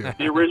 Good for you.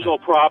 the original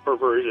proper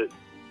version.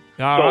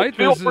 All so right.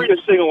 Feel free to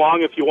sing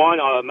along if you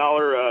want,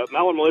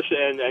 Maller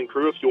Militia and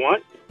crew if you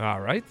want. All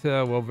right.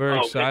 Well, very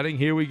exciting.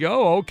 Here we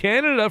go. Oh,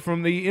 Canada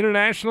from the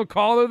International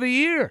Caller of the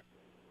Year.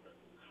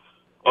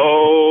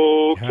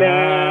 Oh,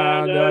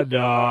 Canada,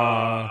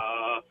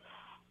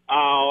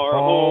 our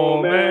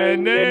home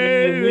and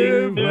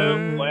native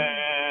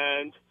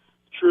land,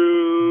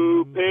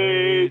 true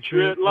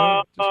patriot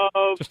love.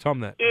 Just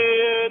hum that.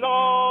 In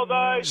all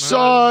thy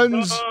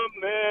sons.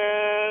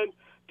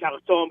 Car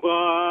ton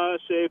bras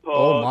s'est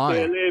Oh, my.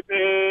 porté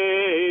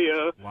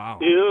l'épée, Wow.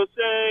 il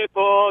s'est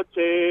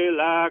porté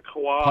la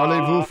croix.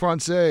 Parlez-vous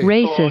français?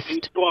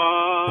 Racist.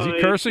 Is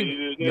he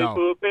cursing? No.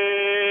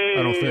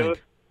 I don't think.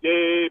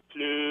 Des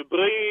plus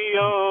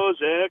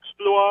brillants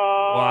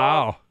exploits.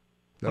 Wow. I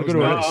That want was to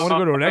nice.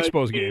 go to an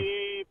Expos game.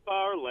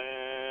 Par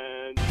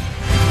land.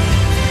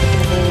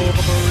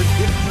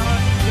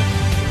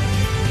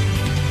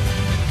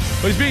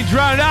 Well, he's being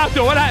drowned out,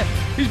 though.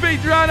 He's being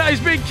drowned out. He's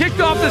being kicked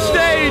off the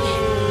stage.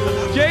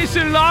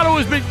 Jason in Ottawa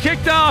has been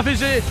kicked off.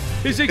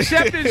 His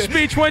acceptance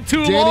speech went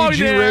too long Danny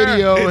G there.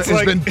 Radio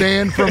has been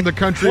banned from the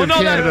country of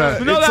Canada.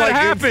 That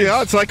happens.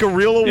 It's like a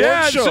real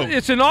award show.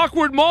 It's an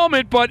awkward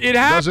moment, but it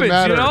happens. Doesn't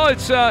matter. You know,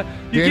 it's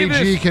Danny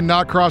G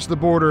cannot cross the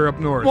border up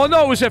north. Well,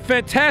 no, it was a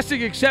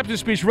fantastic acceptance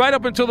speech right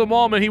up until the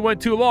moment he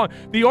went too long.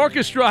 The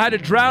orchestra had to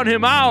drown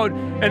him out,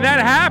 and that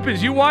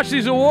happens. You watch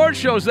these award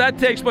shows, that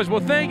takes place.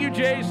 Well, thank you,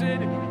 Jason,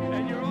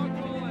 and your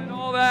uncle, and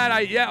all that.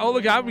 Oh,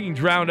 look, I'm being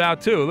drowned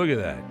out too. Look at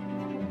that.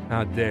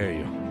 How dare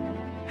you?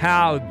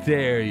 How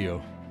dare you?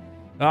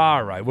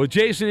 All right. Well,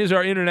 Jason is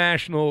our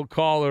International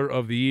Caller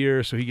of the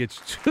Year, so he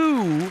gets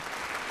 2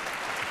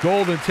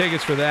 golden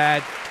tickets for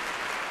that.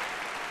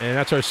 And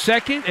that's our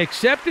second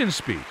acceptance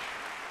speech.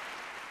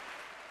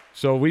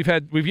 So we've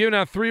given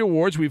out 3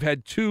 awards. We've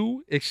had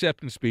 2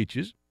 acceptance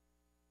speeches.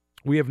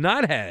 We have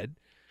not had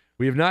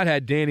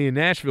Danny in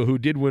Nashville, who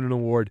did win an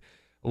award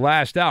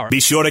last hour. Be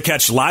sure to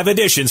catch live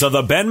editions of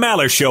the Ben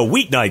Maller Show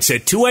weeknights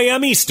at 2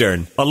 a.m.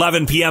 Eastern,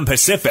 11 p.m.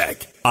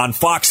 Pacific on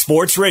Fox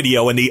Sports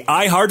Radio and the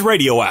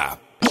iHeartRadio app.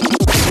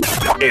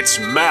 It's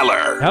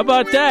Maller. How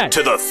about that?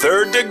 To the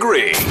third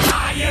degree.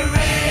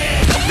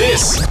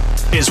 This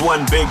is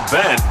when Big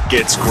Ben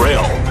gets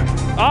grilled.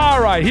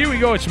 All right, here we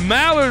go. It's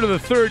Maller to the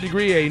third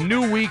degree. A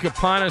new week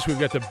upon us. We've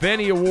got the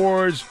Benny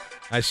Awards.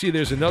 I see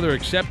there's another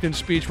acceptance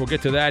speech. We'll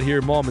get to that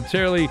here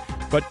momentarily.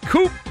 But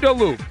Coop de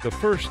Loop, the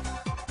first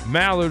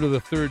Maller to the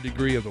third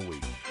degree of the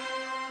week.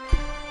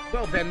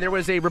 Well, Ben, there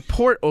was a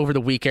report over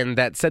the weekend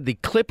that said the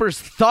Clippers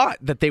thought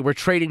that they were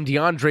trading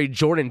DeAndre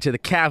Jordan to the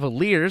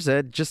Cavaliers.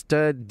 It just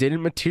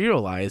didn't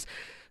materialize.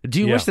 Do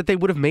you wish that they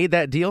would have made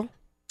that deal?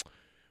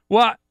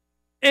 Well,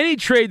 any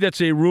trade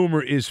that's a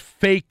rumor is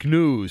fake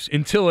news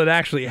until it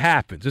actually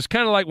happens. It's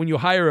kind of like when you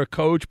hire a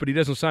coach, but he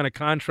doesn't sign a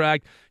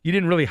contract. You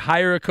didn't really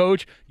hire a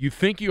coach. You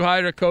think you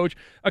hired a coach.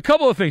 A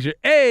couple of things here.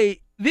 A,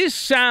 this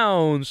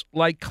sounds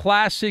like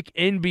classic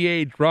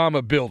NBA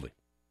drama building.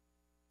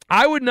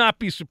 I would not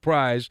be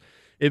surprised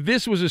if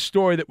this was a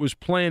story that was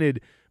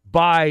planted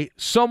by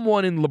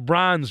someone in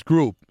LeBron's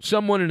group,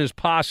 someone in his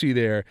posse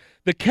there.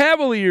 The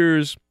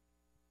Cavaliers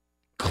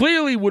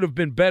clearly would have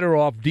been better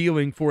off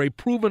dealing for a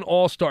proven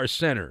all-star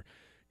center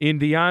in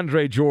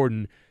DeAndre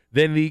Jordan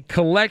than the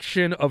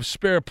collection of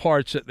spare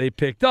parts that they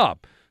picked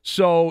up.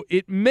 So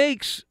it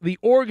makes the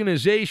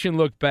organization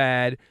look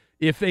bad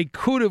if they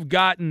could have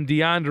gotten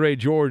DeAndre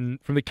Jordan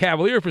from the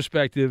Cavalier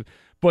perspective,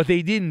 but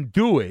they didn't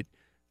do it.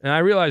 And I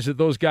realize that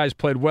those guys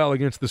played well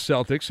against the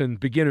Celtics, and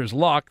beginner's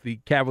luck. The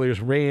Cavaliers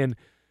ran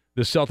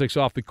the Celtics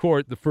off the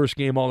court the first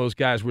game all those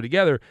guys were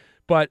together.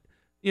 But,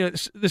 you know,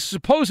 the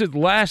supposed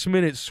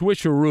last-minute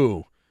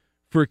switcheroo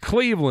for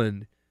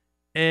Cleveland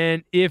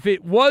And if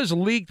it was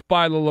leaked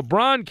by the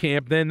LeBron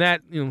camp, then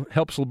that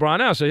helps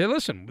LeBron out. So, hey,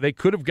 listen, they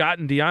could have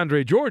gotten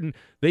DeAndre Jordan.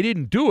 They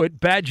didn't do it.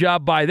 Bad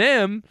job by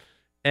them.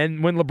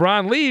 And when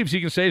LeBron leaves, he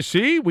can say,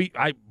 see,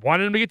 I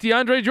wanted him to get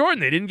DeAndre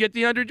Jordan. They didn't get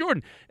DeAndre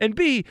Jordan. And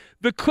B,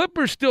 the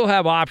Clippers still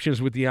have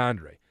options with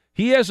DeAndre.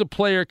 He has a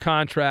player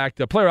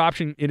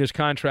option in his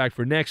contract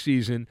for next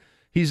season.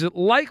 He's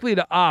likely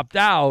to opt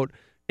out.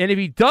 And if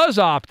he does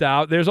opt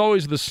out, there's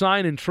always the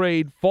sign and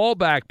trade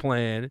fallback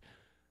plan.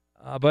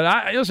 But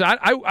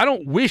I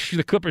don't wish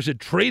the Clippers had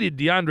traded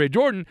DeAndre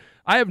Jordan.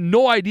 I have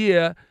no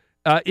idea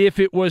if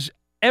it was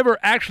ever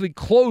actually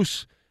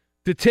close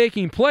to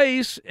taking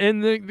place,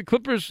 and the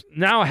Clippers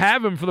now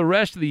have him for the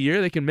rest of the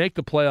year. They can make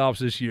the playoffs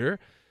this year,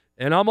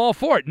 and I'm all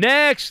for it.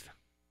 Next!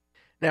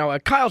 Now,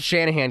 Kyle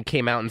Shanahan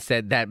came out and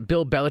said that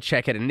Bill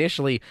Belichick had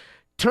initially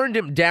turned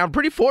him down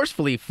pretty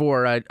forcefully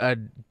for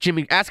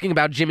asking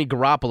about Jimmy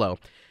Garoppolo.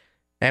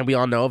 And we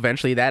all know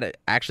eventually that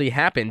actually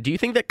happened. Do you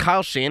think that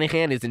Kyle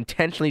Shanahan is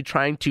intentionally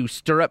trying to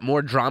stir up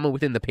more drama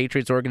within the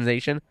Patriots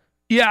organization?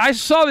 Yeah, I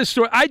saw this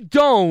story. I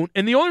don't,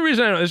 and the only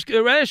reason I know is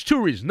there's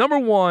two reasons. Number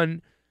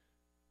one,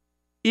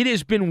 it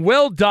has been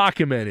well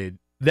documented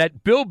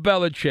that Bill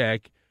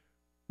Belichick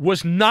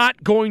was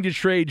not going to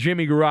trade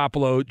Jimmy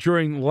Garoppolo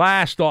during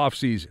last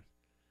offseason.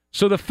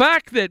 So the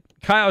fact that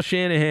Kyle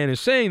Shanahan is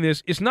saying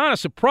this is not a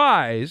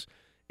surprise.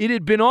 It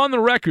had been on the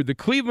record. The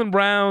Cleveland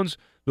Browns,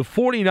 the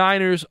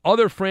 49ers,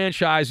 other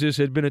franchises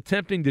had been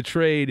attempting to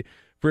trade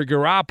for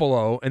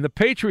Garoppolo, and the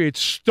Patriots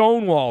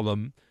stonewall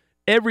them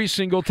every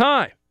single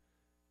time.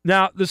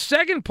 Now, the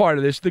second part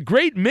of this, the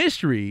great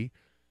mystery,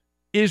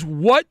 is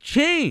what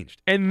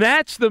changed? And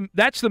that's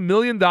the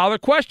million-dollar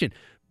question.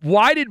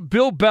 Why did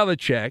Bill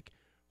Belichick,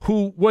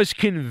 who was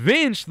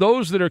convinced,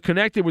 those that are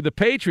connected with the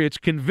Patriots,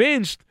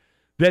 convinced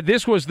that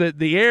this was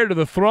the heir to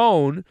the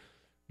throne,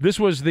 this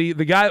was the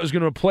guy that was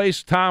going to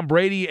replace Tom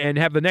Brady and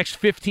have the next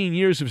 15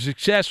 years of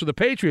success for the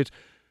Patriots.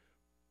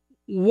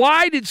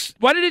 Why did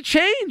it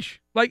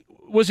change? Like,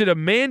 was it a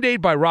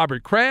mandate by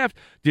Robert Kraft?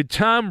 Did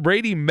Tom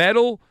Brady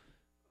meddle?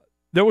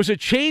 There was a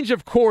change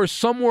of course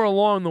somewhere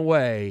along the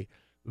way.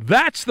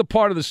 That's the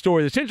part of the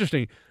story that's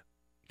interesting.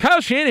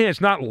 Kyle Shanahan's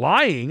not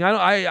lying.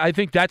 I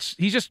think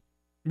he's just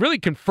really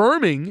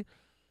confirming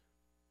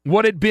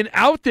what had been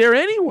out there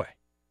anyway.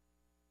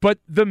 But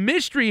the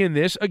mystery in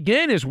this,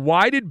 again, is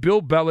why did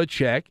Bill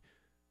Belichick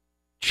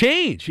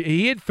change?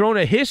 He had thrown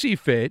a hissy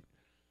fit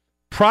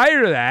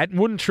prior to that and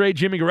wouldn't trade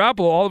Jimmy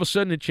Garoppolo. All of a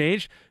sudden it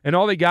changed, and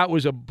all they got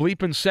was a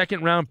bleeping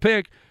second-round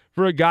pick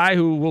for a guy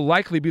who will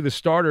likely be the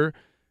starter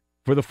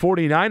for the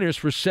 49ers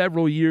for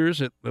several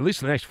years, at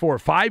least the next 4 or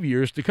 5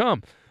 years to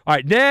come. All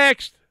right,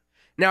 next.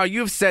 Now,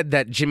 you've said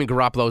that Jimmy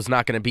Garoppolo is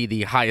not going to be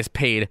the highest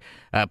paid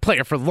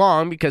player for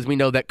long because we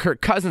know that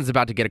Kirk Cousins is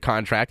about to get a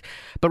contract.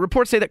 But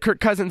reports say that Kirk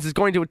Cousins is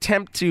going to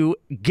attempt to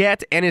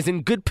get and is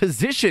in good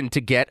position to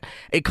get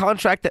a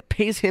contract that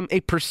pays him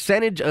a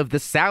percentage of the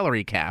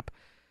salary cap.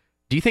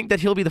 Do you think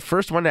that he'll be the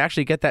first one to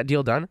actually get that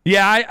deal done?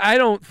 Yeah, I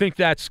don't think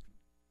that's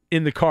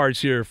in the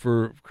cards here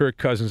for Kirk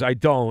Cousins. I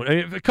don't. I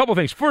mean, a couple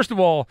things. First of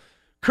all,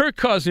 Kirk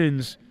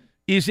Cousins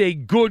is a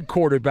good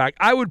quarterback.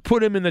 I would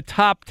put him in the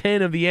top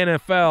 10 of the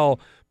NFL,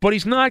 but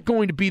he's not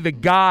going to be the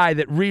guy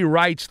that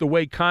rewrites the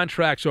way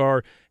contracts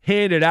are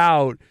handed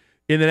out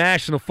in the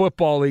National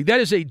Football League. That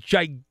is a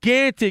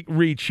gigantic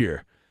reach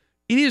here.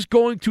 It is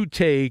going to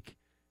take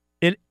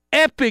an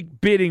epic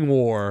bidding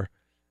war,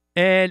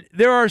 and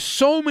there are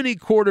so many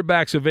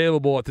quarterbacks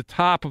available at the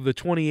top of the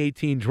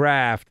 2018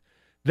 draft.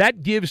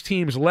 That gives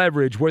teams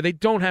leverage where they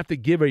don't have to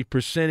give a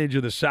percentage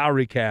of the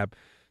salary cap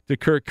to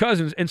Kirk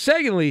Cousins. And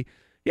secondly,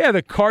 yeah,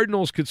 the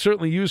Cardinals could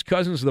certainly use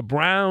Cousins. The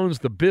Browns,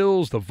 the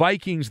Bills, the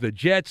Vikings, the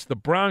Jets, the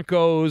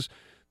Broncos,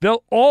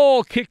 they'll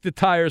all kick the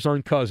tires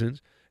on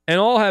Cousins and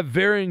all have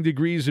varying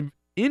degrees of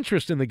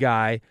interest in the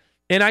guy.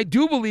 And I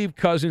do believe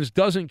Cousins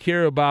doesn't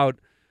care about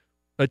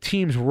a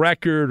team's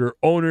record or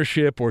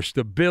ownership or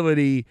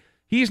stability.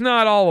 He's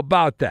not all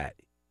about that.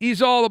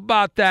 He's all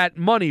about that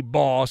money,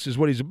 boss, is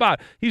what he's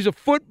about. He's a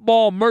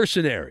football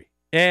mercenary.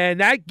 And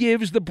that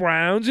gives the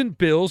Browns and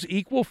Bills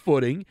equal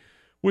footing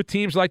with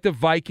teams like the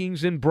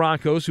Vikings and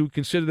Broncos, who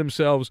consider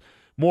themselves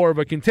more of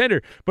a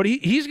contender. But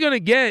he's going to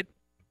get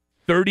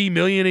 $30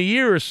 million a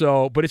year or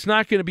so, but it's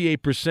not going to be a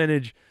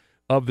percentage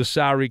of the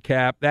salary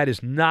cap. That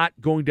is not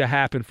going to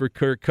happen for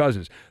Kirk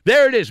Cousins.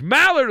 There it is.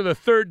 Maller to the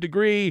third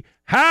degree.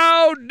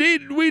 How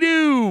did we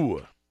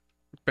do?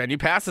 Ben, you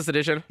passed this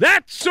edition.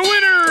 That's a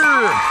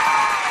winner!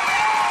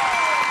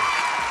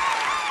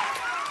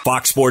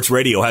 Fox Sports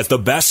Radio has the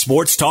best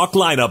sports talk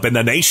lineup in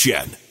the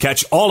nation.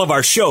 Catch all of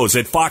our shows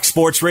at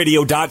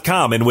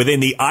foxsportsradio.com and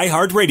within the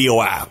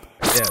iHeartRadio app.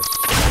 Yes.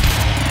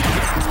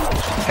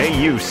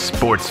 Hey, you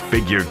sports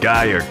figure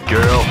guy or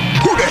girl.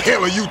 Who the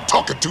hell are you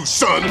talking to,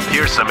 son?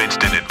 Here's some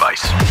instant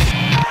advice.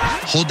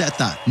 Hold that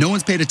thought. No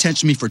one's paid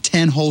attention to me for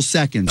 10 whole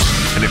seconds.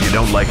 And if you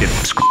don't like it,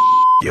 screw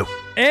you.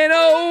 And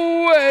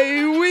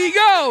away we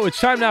go.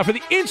 It's time now for the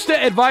Insta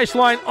Advice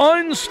Line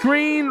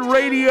on-screen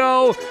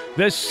radio.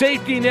 The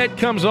safety net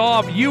comes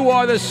off. You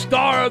are the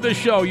star of the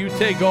show. You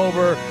take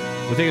over.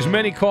 We'll take as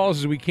many calls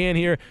as we can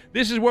here.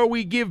 This is where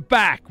we give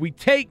back. We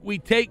take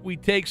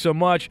so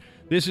much.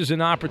 This is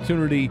an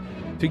opportunity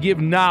to give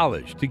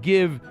knowledge, to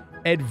give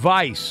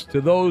advice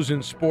to those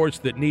in sports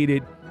that need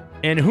it.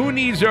 And who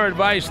needs our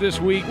advice this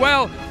week?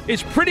 Well,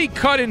 it's pretty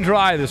cut and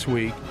dry this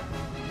week.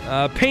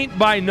 Paint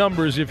by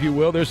numbers, if you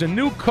will. There's a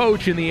new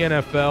coach in the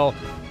NFL,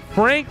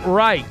 Frank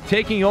Reich,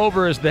 taking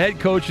over as the head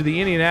coach of the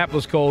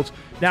Indianapolis Colts.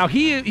 Now,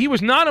 he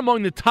was not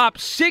among the top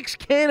 6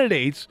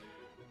 candidates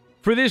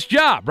for this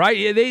job,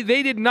 right?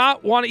 They did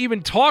not want to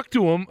even talk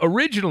to him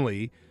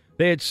originally.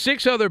 They had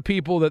 6 other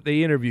people that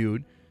they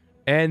interviewed,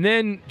 and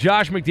then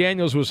Josh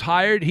McDaniels was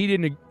hired. He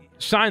didn't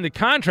sign the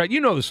contract.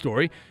 You know the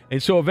story.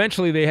 And so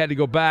eventually they had to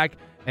go back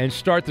and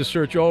start the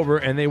search over,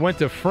 and they went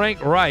to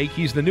Frank Reich.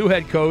 He's the new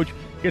head coach.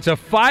 It's a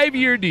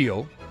 5-year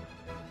deal.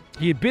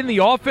 He had been the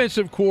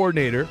offensive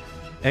coordinator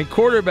and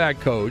quarterback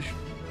coach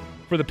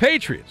for the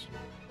Patriots.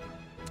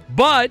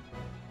 But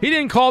he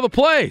didn't call the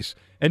plays.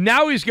 And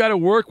now he's got to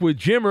work with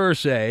Jim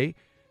Irsay,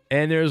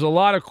 and there's a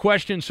lot of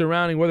questions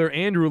surrounding whether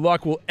Andrew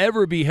Luck will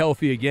ever be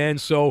healthy again.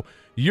 So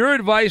your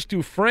advice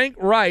to Frank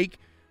Reich,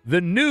 the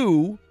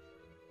new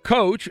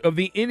coach of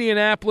the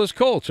Indianapolis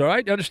Colts, all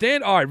right?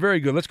 Understand? All right,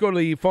 very good. Let's go to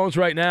the phones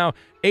right now.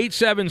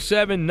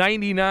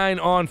 877-99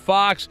 on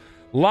Fox.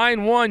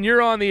 Line 1,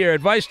 you're on the air.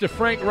 Advice to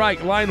Frank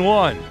Reich, line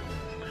 1.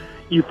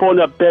 You phone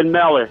up Ben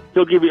Maller.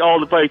 He'll give you all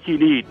the advice you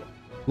need.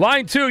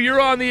 Line 2,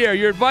 you're on the air.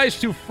 Your advice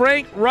to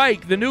Frank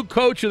Reich, the new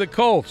coach of the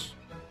Colts.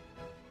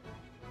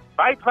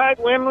 Fight,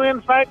 win,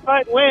 win, fight,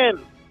 win.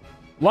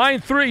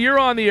 Line 3, you're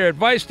on the air.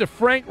 Advice to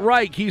Frank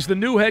Reich. He's the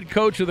new head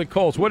coach of the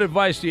Colts. What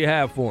advice do you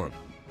have for him?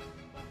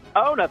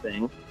 Oh,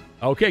 nothing.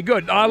 Okay,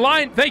 good.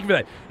 Thank you for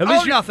that. At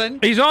least nothing.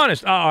 He's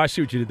honest. Oh, I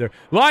see what you did there.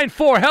 Line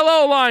 4.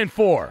 Hello, line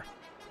 4.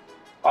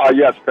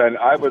 Yes, Ben.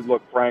 I would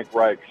look Frank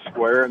Reich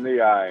square in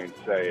the eye and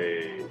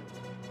say,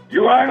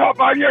 "You hang up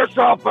on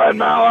yourself, Ben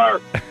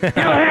Maller. You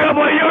hang up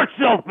on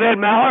yourself, Ben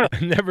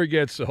Maller." Never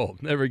gets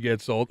old. Never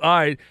gets old. All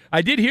right.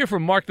 I did hear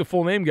from Mark, the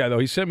full name guy, though.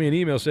 He sent me an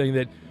email saying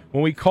that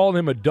when we called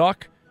him a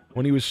duck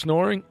when he was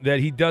snoring, that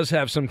he does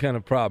have some kind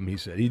of problem, he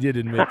said. He did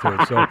admit to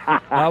it. So,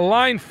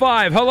 line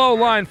 5. Hello,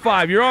 line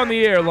 5. You're on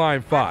the air,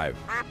 line 5.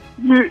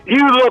 You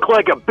look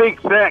like a big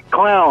fat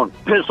clown,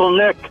 pencil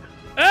neck.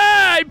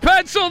 Hey,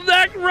 Pencil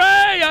Neck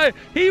Ray!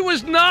 He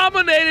was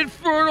nominated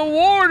for an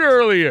award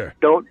earlier.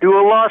 Don't do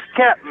a lost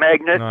cat,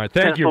 Magnet. All right,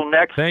 thank Pencil you.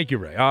 Neck. Thank you,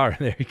 Ray. All right,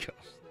 there he goes.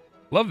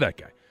 Love that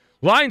guy.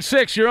 Line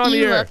 6, you're on the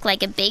air. You look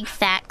like a big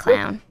fat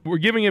clown. We're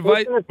giving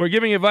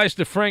advice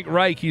to Frank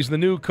Reich. He's the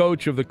new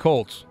coach of the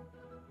Colts.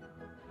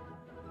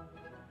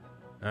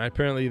 All right,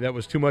 apparently that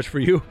was too much for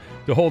you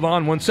to hold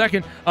on 1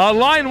 second.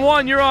 Line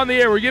 1, you're on the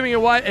air. We're giving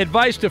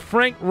advice to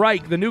Frank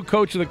Reich, the new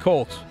coach of the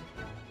Colts.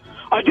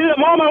 I did it,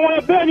 Mom. I want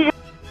to bet you. All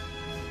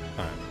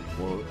right.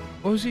 Well,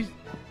 what was he?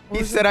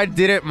 He said, "I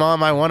did it,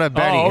 Mom. I want to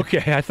bet you." Oh,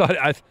 okay.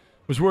 I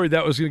was worried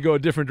that was going to go a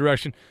different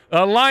direction.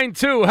 Line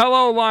 2.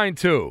 Hello, line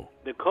 2.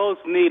 The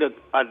Colts need a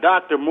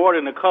doctor more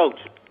than a coach.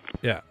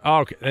 Yeah. Oh,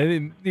 okay.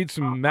 They need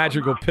some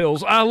magical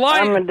pills.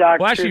 Line. I'm a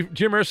doctor. Well, actually,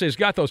 Jim Irsay's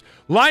got those.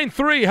 Line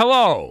 3.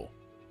 Hello.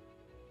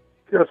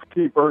 Just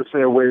keep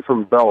Irsay away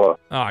from Bella. All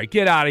right,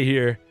 get out of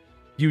here,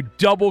 you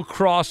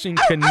double-crossing,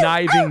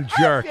 conniving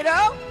jerk. You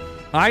know?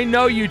 I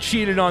know you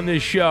cheated on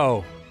this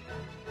show,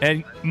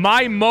 and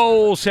my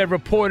moles have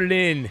reported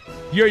in.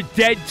 You're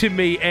dead to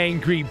me,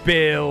 Angry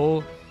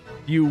Bill,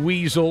 you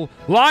weasel.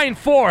 Line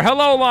 4.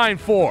 Hello, line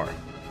 4.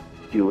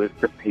 Do as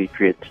the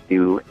Patriots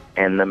do,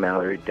 and the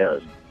Mallard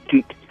does.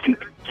 Cheat.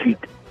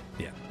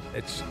 Yeah,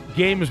 it's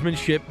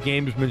gamesmanship.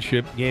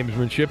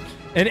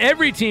 And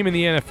every team in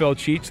the NFL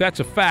cheats.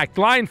 That's a fact.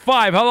 Line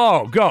 5,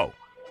 hello, go.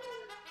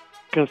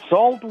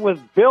 Consult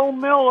with Bill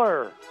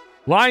Miller.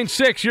 Line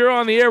 6, you're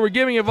on the air. We're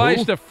giving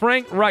advice to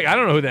Frank Reich. I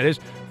don't know who that is.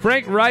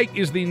 Frank Reich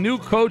is the new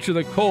coach of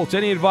the Colts.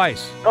 Any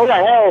advice? Go to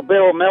hell,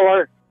 Bill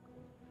Miller.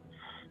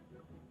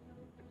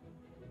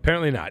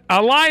 Apparently not.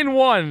 Line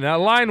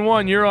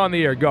 1, you're on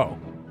the air. Go.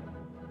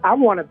 I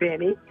want a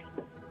Benny.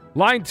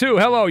 Line 2,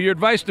 hello. Your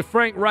advice to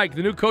Frank Reich,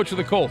 the new coach of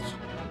the Colts.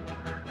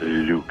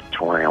 Luke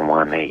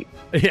 21:8.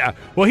 Yeah,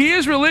 well, he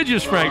is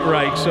religious, Frank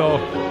Reich. So,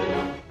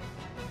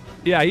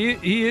 yeah,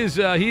 he is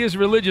a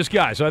religious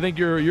guy. So I think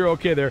you're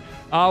okay there.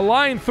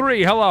 Line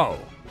 3, hello.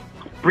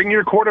 Bring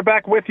your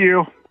quarterback with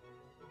you.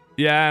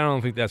 Yeah, I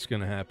don't think that's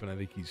going to happen. I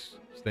think he's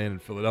staying in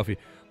Philadelphia.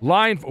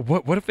 Line.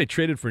 What if they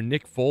traded for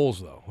Nick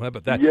Foles though? What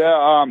about that?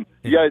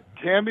 Yeah.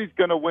 Tammy's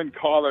going to win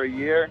Caller of the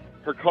Year.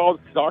 Her call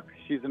sucks.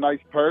 She's a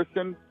nice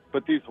person.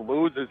 But these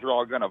losers are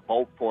all going to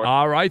vote for it.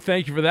 All right,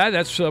 thank you for that.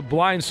 That's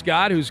Blind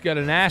Scott, who's got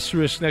an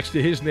asterisk next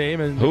to his name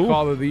and the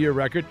Call of the Year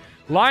record.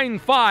 Line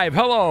 5,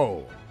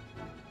 hello.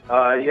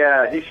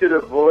 Yeah, he should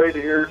avoid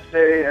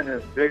Irsay and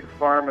his big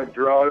pharma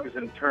drugs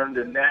and turn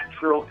to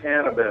natural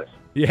cannabis.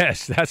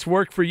 Yes, that's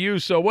worked for you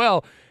so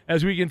well,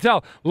 as we can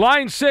tell.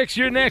 Line 6,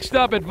 you're next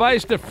up.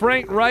 Advice to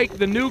Frank Reich,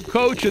 the new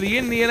coach of the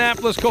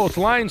Indianapolis Colts.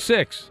 Line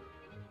 6.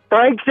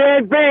 Franks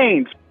and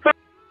beans.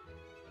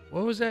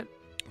 What was that?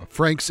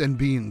 Franks and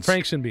Beans.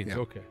 Franks and Beans, yeah.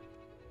 Okay.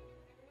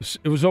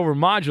 It was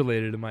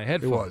overmodulated in my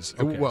headphones.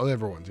 It was. Okay. Well,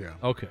 everyone's, yeah.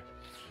 Okay.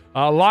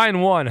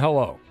 Line 1,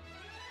 hello.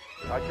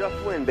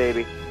 Just win,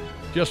 baby.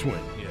 Just win,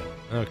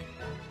 yeah. Okay.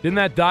 Didn't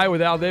that die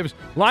with Al Davis?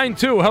 Line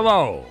 2,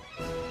 hello.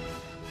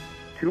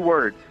 2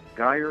 words,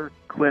 Geyer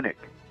Clinic.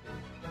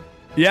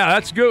 Yeah,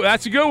 that's good.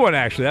 That's a good one,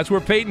 actually. That's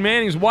where Peyton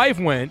Manning's wife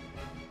went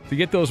to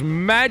get those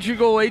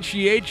magical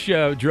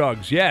HGH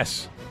drugs,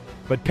 yes.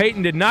 But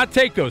Peyton did not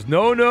take those.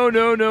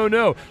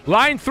 No.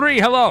 Line 3,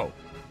 hello.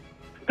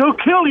 Go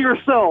kill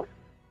yourself.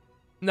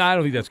 No, I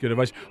don't think that's good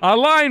advice.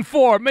 Line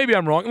 4, maybe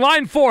I'm wrong.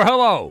 Line 4,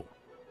 hello.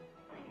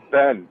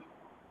 Ben,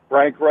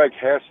 Frank Reich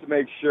has to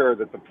make sure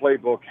that the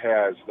playbook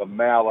has the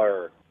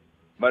Maller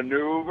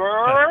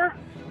maneuver.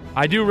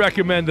 I do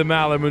recommend the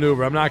Maller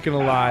maneuver. I'm not going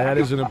to lie. That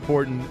is an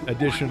important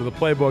addition to the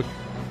playbook.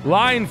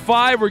 Line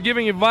 5, we're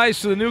giving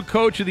advice to the new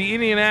coach of the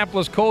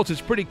Indianapolis Colts.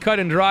 It's pretty cut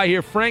and dry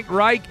here. Frank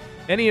Reich,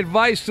 any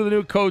advice to the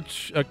new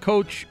coach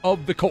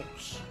of the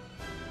Colts?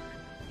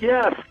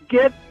 Yes,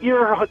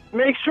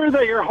 make sure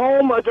that your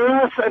home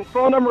address and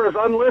phone number is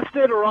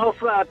unlisted, or else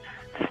that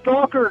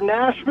stalker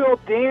Nashville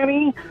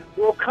Danny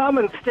will come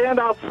and stand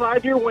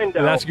outside your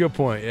window. That's a good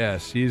point,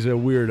 yes. He's a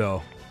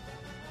weirdo.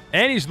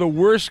 And he's the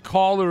worst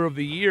caller of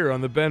the year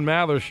on the Ben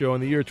Maller Show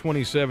in the year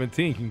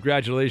 2017.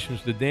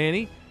 Congratulations to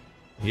Danny.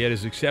 He had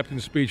his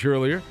acceptance speech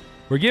earlier.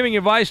 We're giving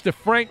advice to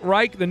Frank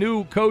Reich, the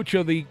new coach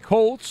of the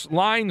Colts.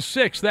 Line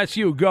 6, that's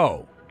you.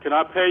 Go. Can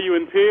I pay you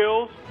in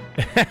pills?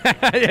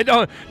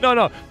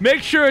 No.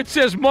 Make sure it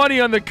says money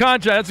on the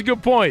contract. That's a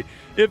good point.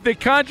 If the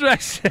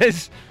contract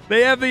says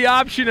they have the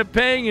option of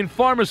paying in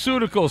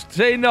pharmaceuticals,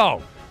 say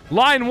no.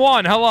 Line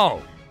 1,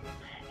 hello.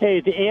 Hey,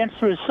 the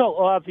answer is so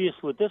obvious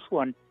with this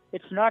one.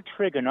 It's not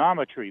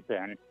trigonometry,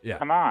 Ben. Yeah.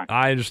 Come on.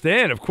 I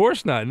understand. Of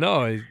course not.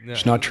 No.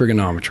 It's not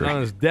trigonometry. Not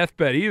on his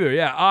deathbed either.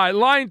 Yeah. All right,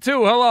 line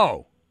 2,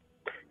 hello.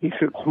 He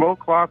should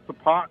smoke lots of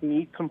pot and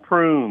eat some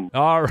prunes.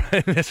 All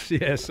right.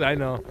 Yes, I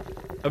know.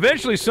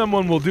 Eventually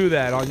someone will do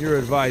that on your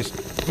advice.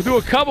 We'll do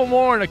a couple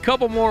more and a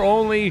couple more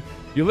only.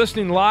 You're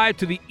listening live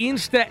to the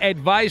Insta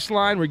Advice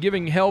Line. We're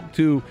giving help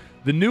to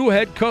the new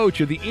head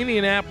coach of the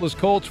Indianapolis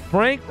Colts,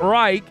 Frank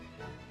Reich.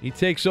 He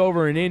takes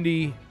over in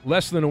Indy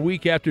less than a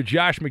week after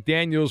Josh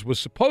McDaniels was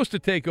supposed to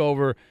take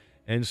over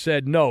and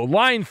said no.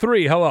 Line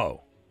 3,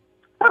 hello.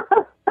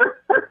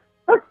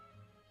 All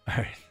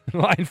right.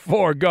 Line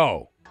 4,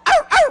 go.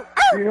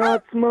 Do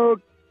not smoke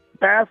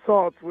bath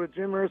salts with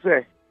Jim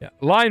Irsay. Yeah.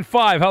 Line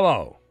 5,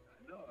 hello.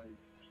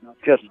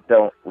 Just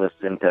don't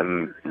listen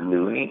to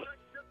Looney.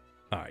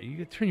 All right, you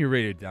can turn your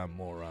radio down,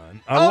 moron.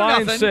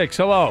 Line 6,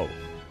 hello.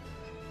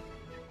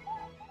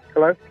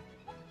 Hello?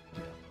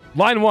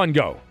 Line 1,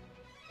 go.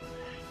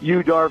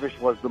 Yu Darvish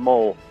was the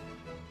mole.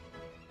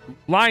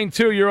 Line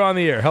 2, you're on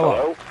the air.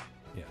 Hello.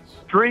 Yes.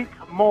 Drink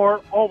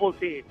more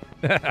Ovaltine.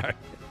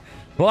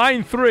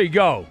 Line 3,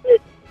 go.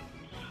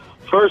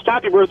 First,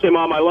 happy birthday,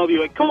 Mom. I love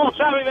you. And Colts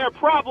having their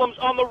problems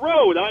on the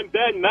road. I'm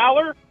Ben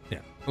Maller.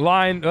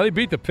 Yeah. They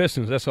beat the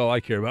Pistons. That's all I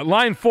care about.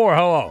 Line 4,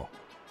 hello.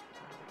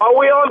 Are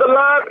we on the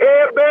live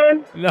air,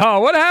 Ben? No,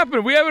 what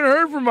happened? We haven't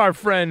heard from our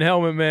friend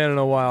Helmet Man in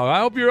a while. I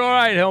hope you're all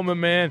right, Helmet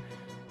Man.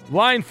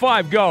 Line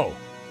 5, go.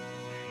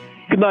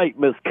 Good night,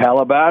 Miss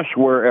Calabash,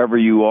 wherever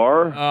you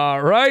are.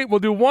 All right,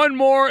 we'll do one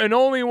more and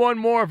only one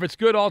more. If it's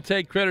good, I'll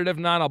take credit. If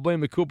not, I'll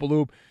blame the Koopa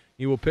Loop.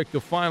 He will pick the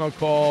final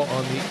call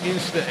on the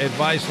Insta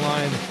Advice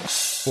Line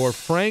for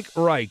Frank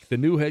Reich, the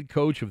new head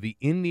coach of the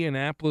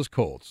Indianapolis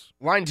Colts.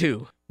 Line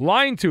 2.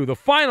 Line 2, the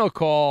final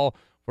call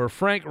for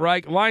Frank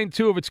Reich. Line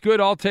 2, if it's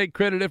good, I'll take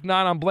credit. If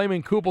not, I'm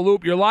blaming Koopa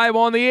Loop. You're live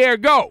on the air.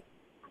 Go.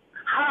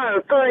 Hi,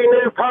 I'm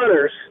 39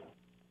 punters.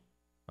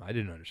 I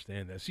didn't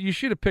understand that. So you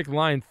should have picked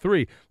line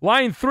 3.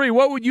 Line 3,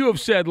 what would you have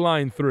said,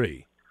 line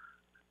 3?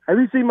 Have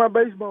you seen my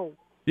baseball?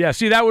 Yeah,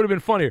 see, that would have been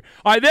funnier.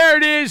 All right, there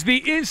it is,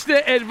 the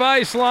Insta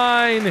Advice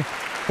Line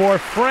for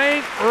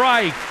Frank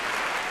Reich,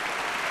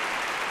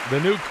 the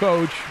new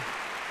coach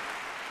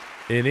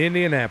in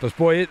Indianapolis.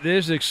 Boy,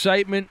 there's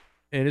excitement,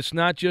 and it's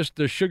not just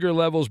the sugar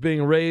levels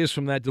being raised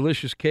from that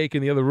delicious cake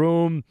in the other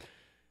room.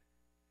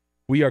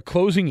 We are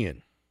closing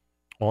in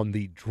on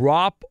the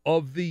drop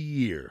of the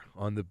year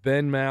on the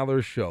Ben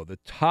Maller Show. The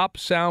top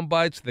sound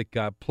bites that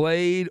got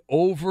played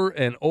over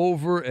and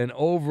over and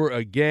over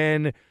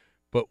again.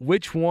 But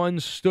which one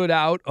stood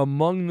out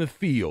among the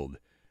field?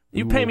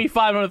 You pay me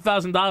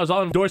 $500,000,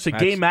 I'll endorse a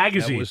Game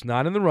magazine. That was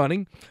not in the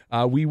running.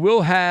 We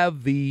will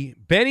have the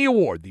Benny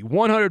Award, the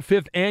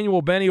 105th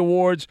Annual Benny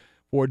Awards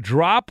for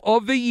Drop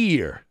of the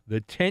Year.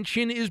 The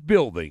tension is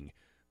building.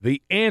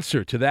 The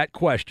answer to that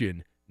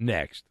question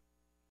next.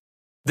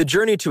 The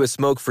journey to a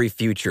smoke-free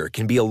future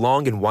can be a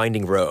long and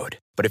winding road.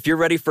 But if you're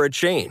ready for a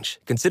change,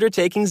 consider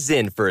taking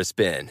Zyn for a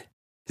spin.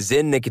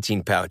 Zyn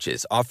nicotine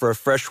pouches offer a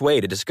fresh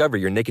way to discover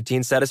your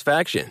nicotine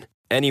satisfaction.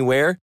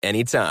 Anywhere,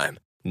 anytime.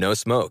 No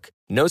smoke,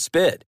 no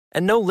spit,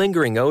 and no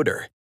lingering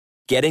odor.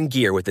 Get in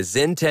gear with the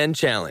Zyn 10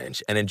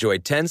 Challenge and enjoy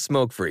 10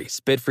 smoke-free,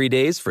 spit-free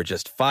days for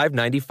just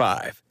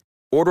 $5.95.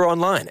 Order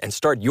online and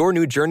start your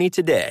new journey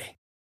today.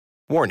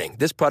 Warning,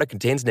 this product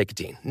contains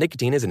nicotine.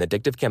 Nicotine is an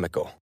addictive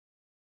chemical.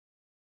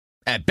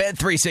 At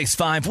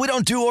Bet365, we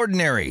don't do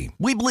ordinary.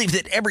 We believe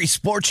that every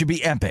sport should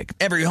be epic.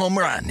 Every home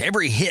run,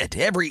 every hit,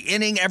 every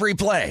inning, every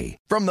play.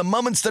 From the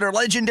moments that are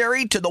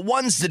legendary to the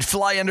ones that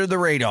fly under the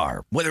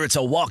radar. Whether it's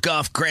a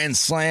walk-off grand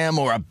slam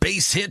or a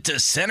base hit to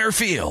center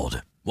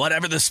field.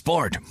 Whatever the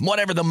sport,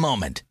 whatever the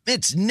moment.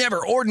 It's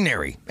never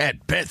ordinary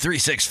at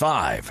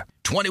Bet365.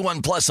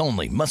 21 plus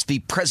only. Must be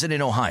present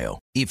in Ohio.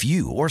 If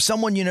you or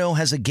someone you know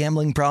has a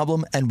gambling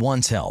problem and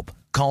wants help,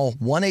 call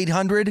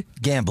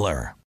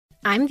 1-800-GAMBLER.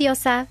 I'm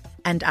Diosa.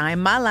 And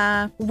I'm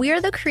Mala.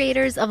 We're the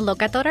creators of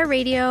Locatora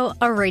Radio,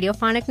 a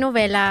radiophonic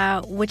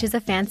novela, which is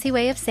a fancy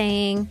way of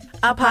saying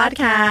a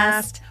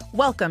podcast.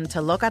 Welcome to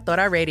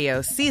Locatora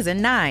Radio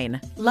Season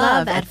 9.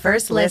 Love at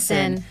First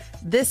Listen.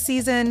 This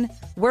season,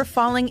 we're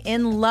falling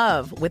in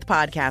love with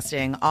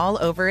podcasting all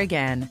over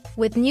again.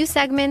 With new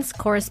segments,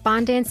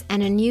 correspondence,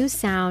 and a new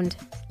sound.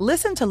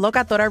 Listen to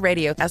Locatora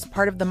Radio as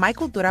part of the My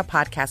Cultura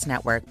Podcast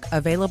Network.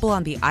 Available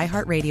on the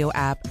iHeartRadio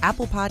app,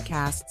 Apple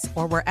Podcasts,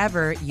 or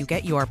wherever you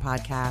get your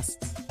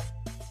podcasts.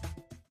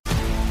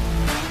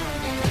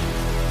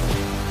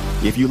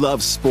 If you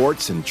love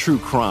sports and true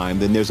crime,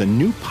 then there's a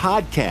new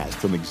podcast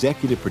from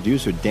executive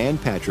producer Dan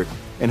Patrick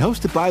and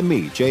hosted by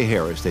me, Jay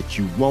Harris, that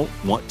you won't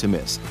want to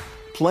miss.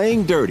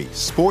 Playing Dirty: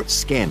 Sports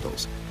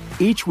Scandals.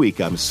 Each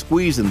week, I'm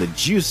squeezing the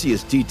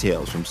juiciest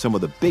details from some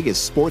of the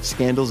biggest sports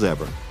scandals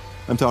ever.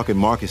 I'm talking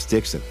Marcus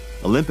Dixon,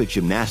 Olympic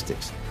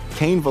gymnastics,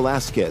 Cain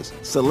Velasquez,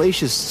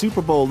 salacious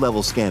Super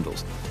Bowl-level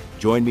scandals.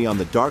 Join me on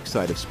the dark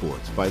side of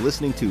sports by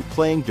listening to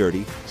Playing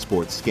Dirty: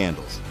 Sports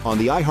Scandals on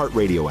the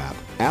iHeartRadio app,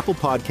 Apple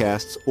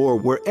Podcasts, or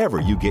wherever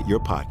you get your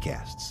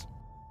podcasts.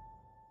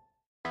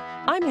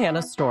 I'm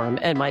Hannah Storm,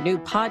 and my new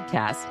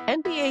podcast,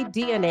 NBA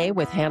DNA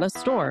with Hannah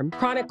Storm,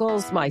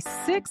 chronicles my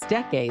 6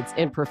 decades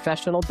in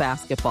professional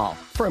basketball.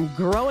 From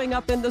growing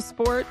up in the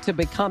sport to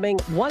becoming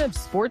one of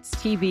sports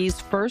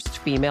TV's first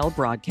female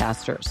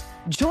broadcasters.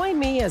 Join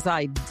me as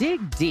I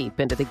dig deep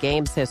into the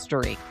game's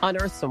history,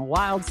 unearth some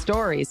wild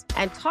stories,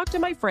 and talk to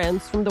my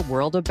friends from the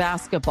world of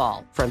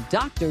basketball, from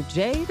Dr.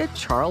 J to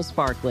Charles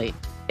Barkley.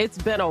 It's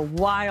been a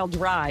wild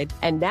ride,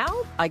 and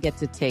now I get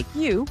to take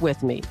you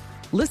with me.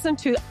 Listen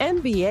to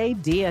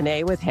NBA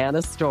DNA with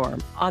Hannah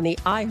Storm on the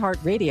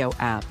iHeartRadio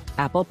app,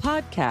 Apple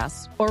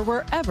Podcasts, or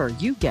wherever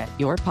you get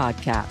your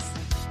podcasts.